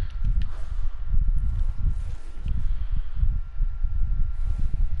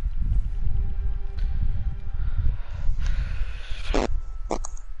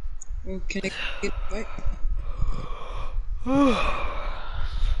 Well, can I get what? No,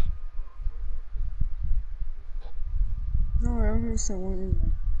 I don't understand what you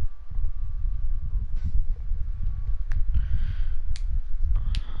mean.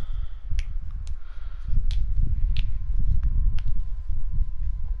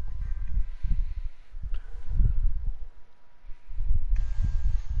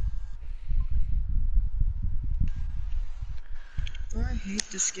 hate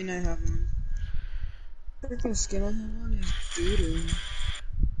the skin I have on. Freaking skin I have on is doo-doo.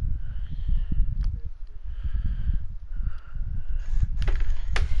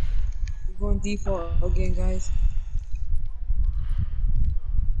 We're going default again, guys.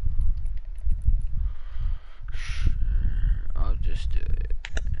 I'll just do it.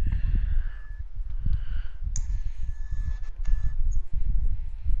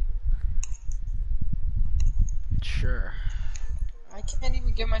 Sure. I can't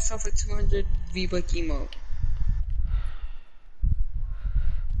even get myself a 200 V-Buck emote.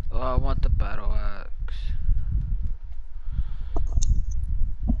 Oh, I want the battle axe.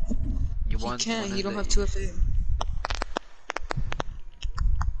 You He want can't, one he of don't have these? 2FA.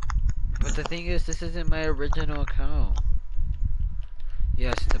 But the thing is, this isn't my original account.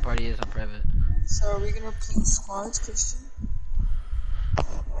 Yes, the party is on private. So are we gonna play squads, Christian?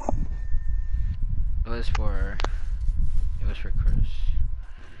 It was for Chris.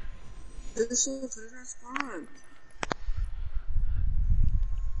 This is put it on squad.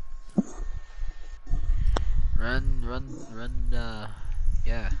 Run,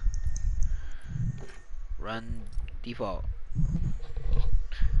 yeah. Run default.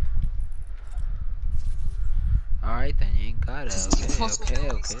 Alright then, you ain't got it. Okay,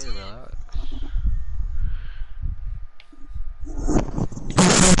 relax.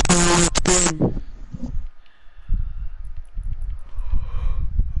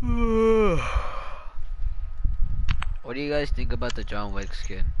 What do you guys think about the John Wick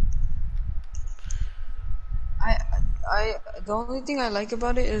skin? The only thing I like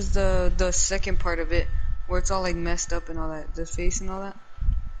about it is the second part of it, where it's all like messed up and all that, the face and all that.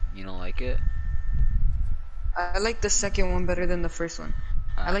 You don't like it? I like the second one better than the first one.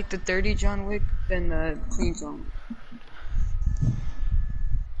 I like the dirty John Wick than the clean John Wick.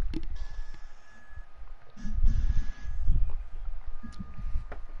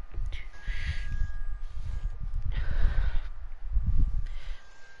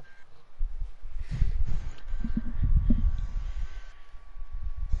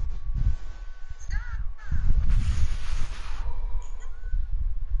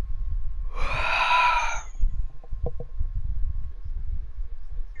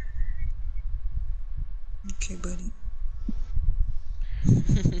 Okay, buddy.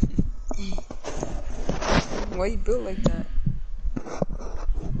 Why you built like that?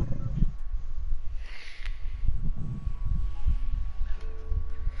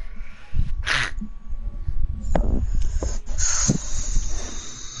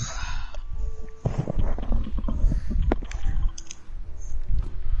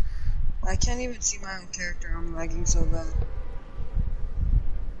 I can't even see my own character. I'm lagging so bad.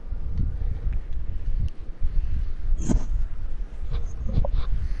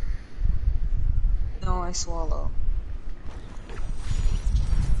 No, I swallow.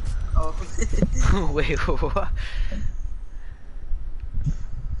 Oh. Wait, what?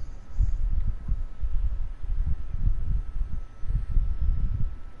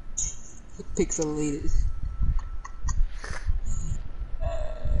 Pixelated.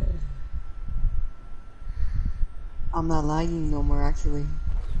 I'm not lagging no more, actually.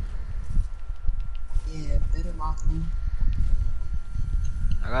 Yeah, better mock me.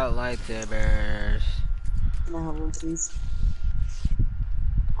 I got lightsabers. Can I have one, please?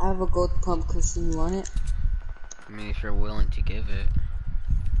 I have a gold pump, Christian. You want it? I mean, if you're willing to give it.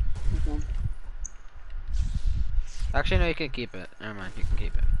 Okay. Actually, no, you can keep it. Never mind, you can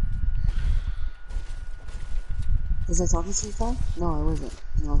keep it. Was I talking to you, guy? No, I wasn't.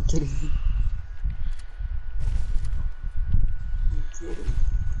 No, I'm kidding. I'm kidding.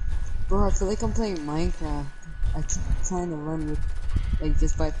 Bro, I feel like I'm playing Minecraft. I keep trying to run with, like,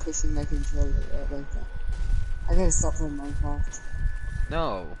 just by pushing my controller like that. I gotta stop playing Minecraft.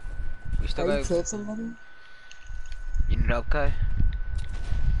 No. We still Are you got. killed somebody? You need help, Kai?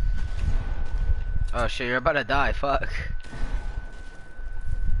 Oh shit, you're about to die, fuck.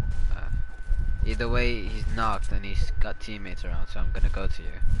 Either way, he's knocked and he's got teammates around, so I'm gonna go to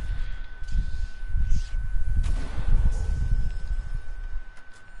you.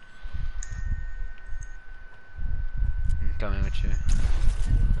 I'm coming with you.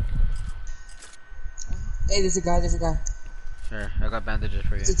 Hey, there's a guy, Sure, I got bandages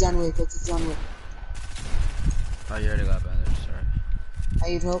for you. It's a John Wick, Oh, you already got bandages, sorry. I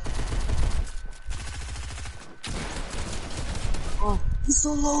need help. Oh, he's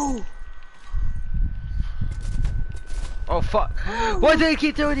so low! Oh fuck! Why did I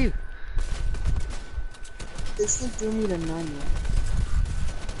keep throwing you? This thing threw me to 9.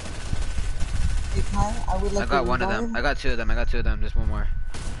 Hey Kai, I would like I got one of them. I got two of them. There's one more.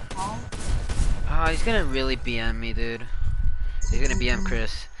 Kai? Ah, he's gonna really BM me, dude. He's gonna BM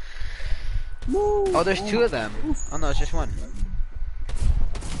Chris. No. Oh, there's two of them. Oh no, it's just one.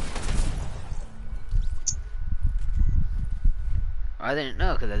 I didn't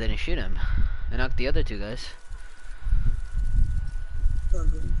know because I didn't shoot him. I knocked the other two guys.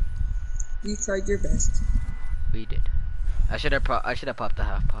 You tried your best. We did. I should have popped the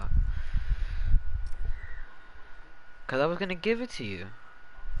half pot. Cause I was gonna give it to you.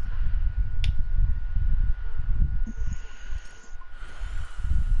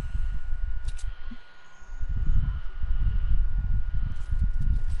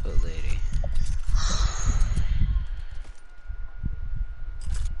 Foot lady.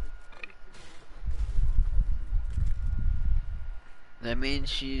 That means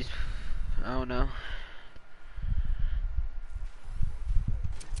she's, I don't know.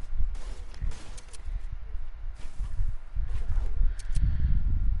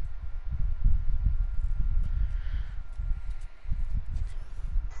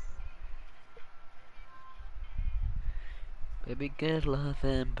 Baby, good love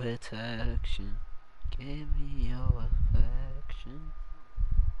and protection. Give me your affection.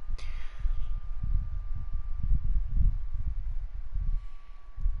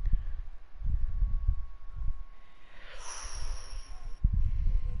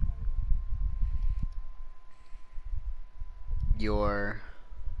 Your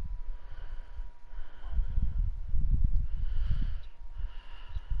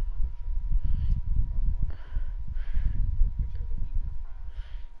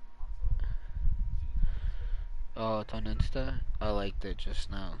oh, it's on Insta? I liked it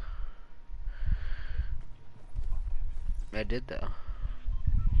just now. I did though.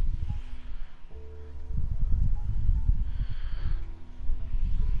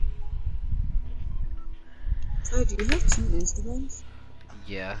 Oh, do you have 2 Instagrams?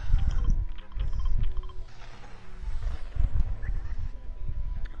 Yeah.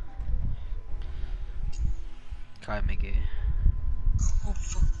 Kai McGee. Oh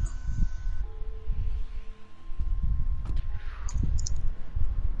fuck.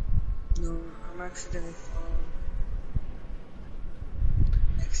 No, I'm actually gonna follow.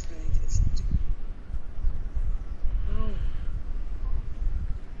 Next night is. Oh.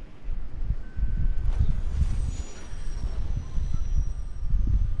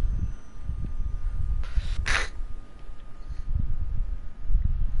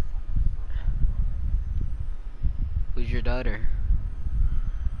 Who's your daughter?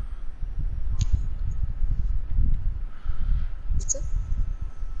 What's up?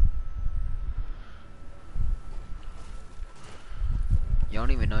 You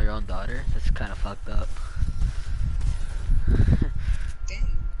don't even know your own daughter? That's kind of fucked up.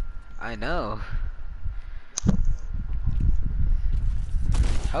 Dang. I know.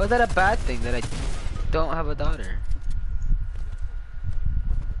 How is that a bad thing that I don't have a daughter?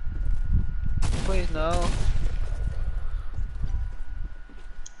 Please no.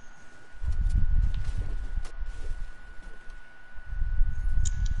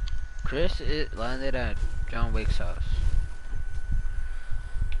 Chris landed at John Wick's house.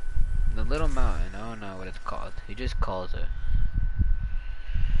 The little mountain, I don't know what it's called. He just calls it.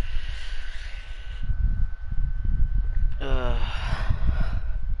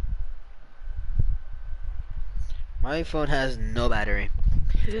 My phone has no battery.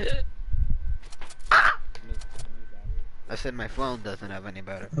 I said my phone doesn't have any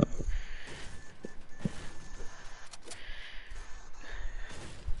battery.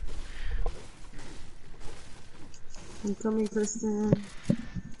 You coming, Kristen?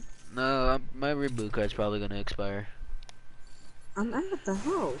 No, my reboot card's probably gonna expire. I'm at the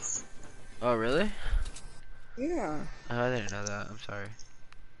house. Oh, really? Yeah. Oh, I didn't know that. I'm sorry.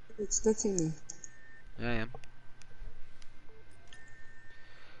 Expecting me. Yeah, I am.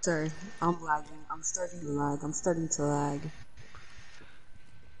 Sorry, I'm lagging. I'm starting to lag.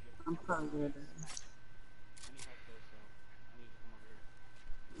 I'm probably gonna die.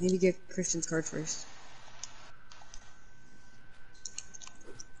 I need to get Christian's card first.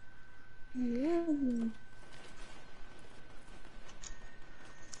 Yeah.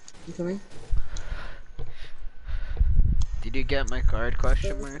 You coming? Did you get my card?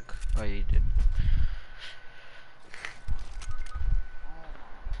 Question mark. Oh, you did.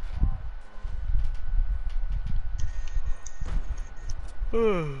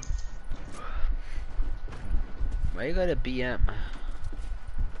 Why you got a BM?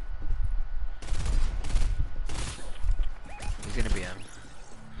 He's gonna BM.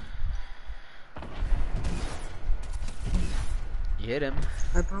 You hit him.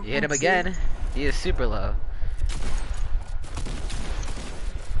 You hit him again. He is super low.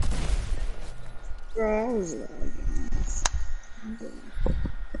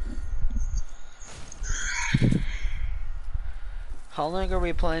 How long are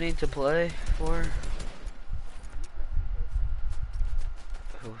we planning to play for?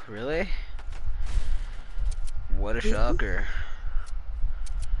 Oh, really? What a shocker.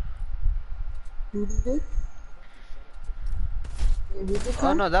 Who did? Who did, Oh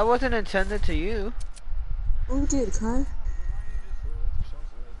Kai? no, that wasn't intended to you. Who did, Kai?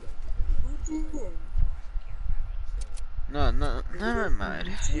 Who did? No, no, Who never did? mind.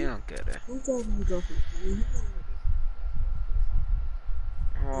 You don't get it. Who told me to go for it?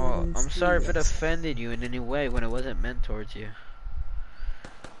 Well, I'm sorry if it offended you in any way when it wasn't meant towards you.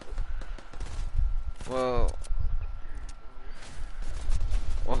 Well,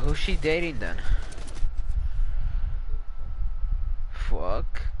 who's she dating then?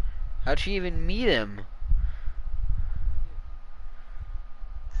 Fuck. How'd she even meet him?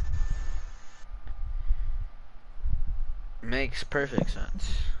 Makes perfect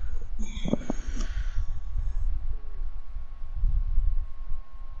sense.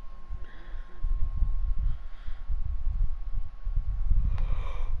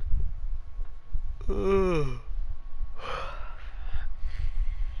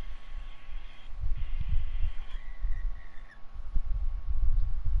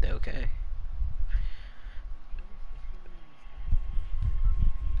 Okay.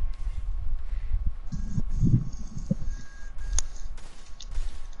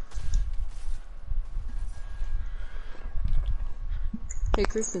 Hey,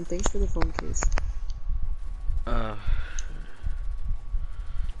 Kristen, thanks for the phone case.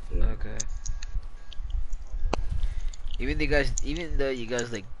 Okay. Even though you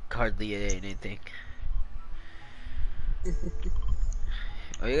guys like hardly ate anything.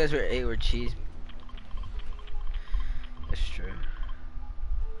 Oh, you guys were cheese. That's true.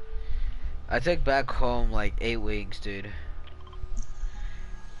 I took back home like 8 wings, dude.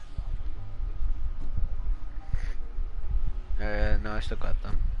 No, I still got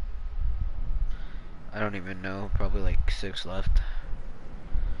them. I don't even know. Probably like 6 left.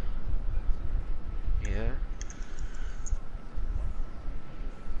 Yeah.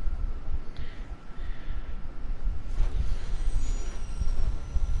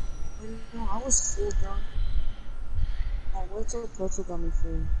 No, I was full, bro. That Wurzel pretzel got me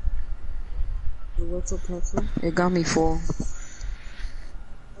full. The Wurzel pretzel? It got me full.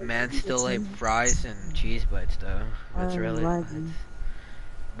 Man, still like fries and cheese bites though. Mozzarella bites. Lagging.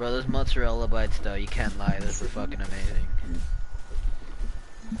 Bro, those mozzarella bites though, you can't lie. Those were fucking amazing.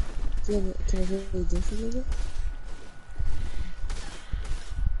 Can I get a drink a little bit?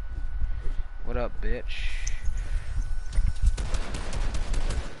 What up, bitch?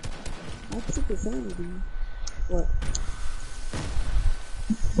 I took a sanity. What?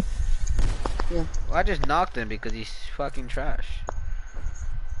 Yeah. Well, I just knocked him because he's fucking trash.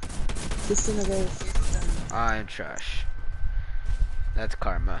 Kristen, I got a I'm trash. That's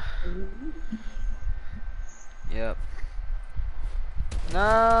karma. Yep.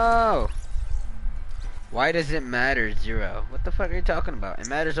 No! Why does it matter, 0? What the fuck are you talking about? It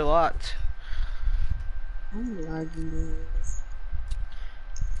matters a lot. I'm lagging this.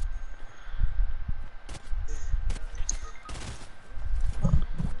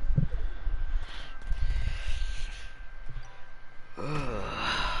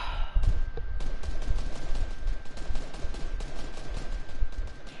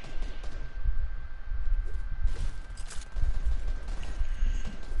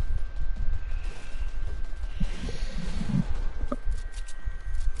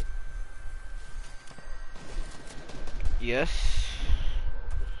 Yes.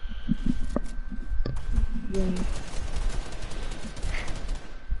 Yeah.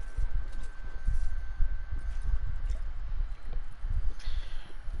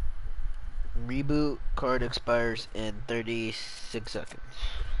 Reboot card expires in 36 seconds.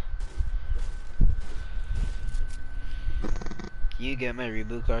 Can you get my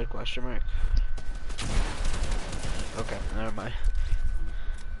reboot card? Question mark. Okay, never mind.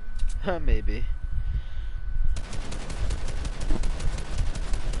 Maybe.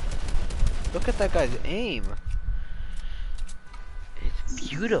 Look at that guy's aim. It's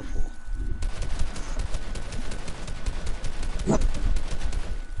beautiful.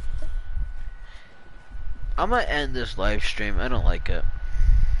 I'm gonna end this live stream. I don't like it.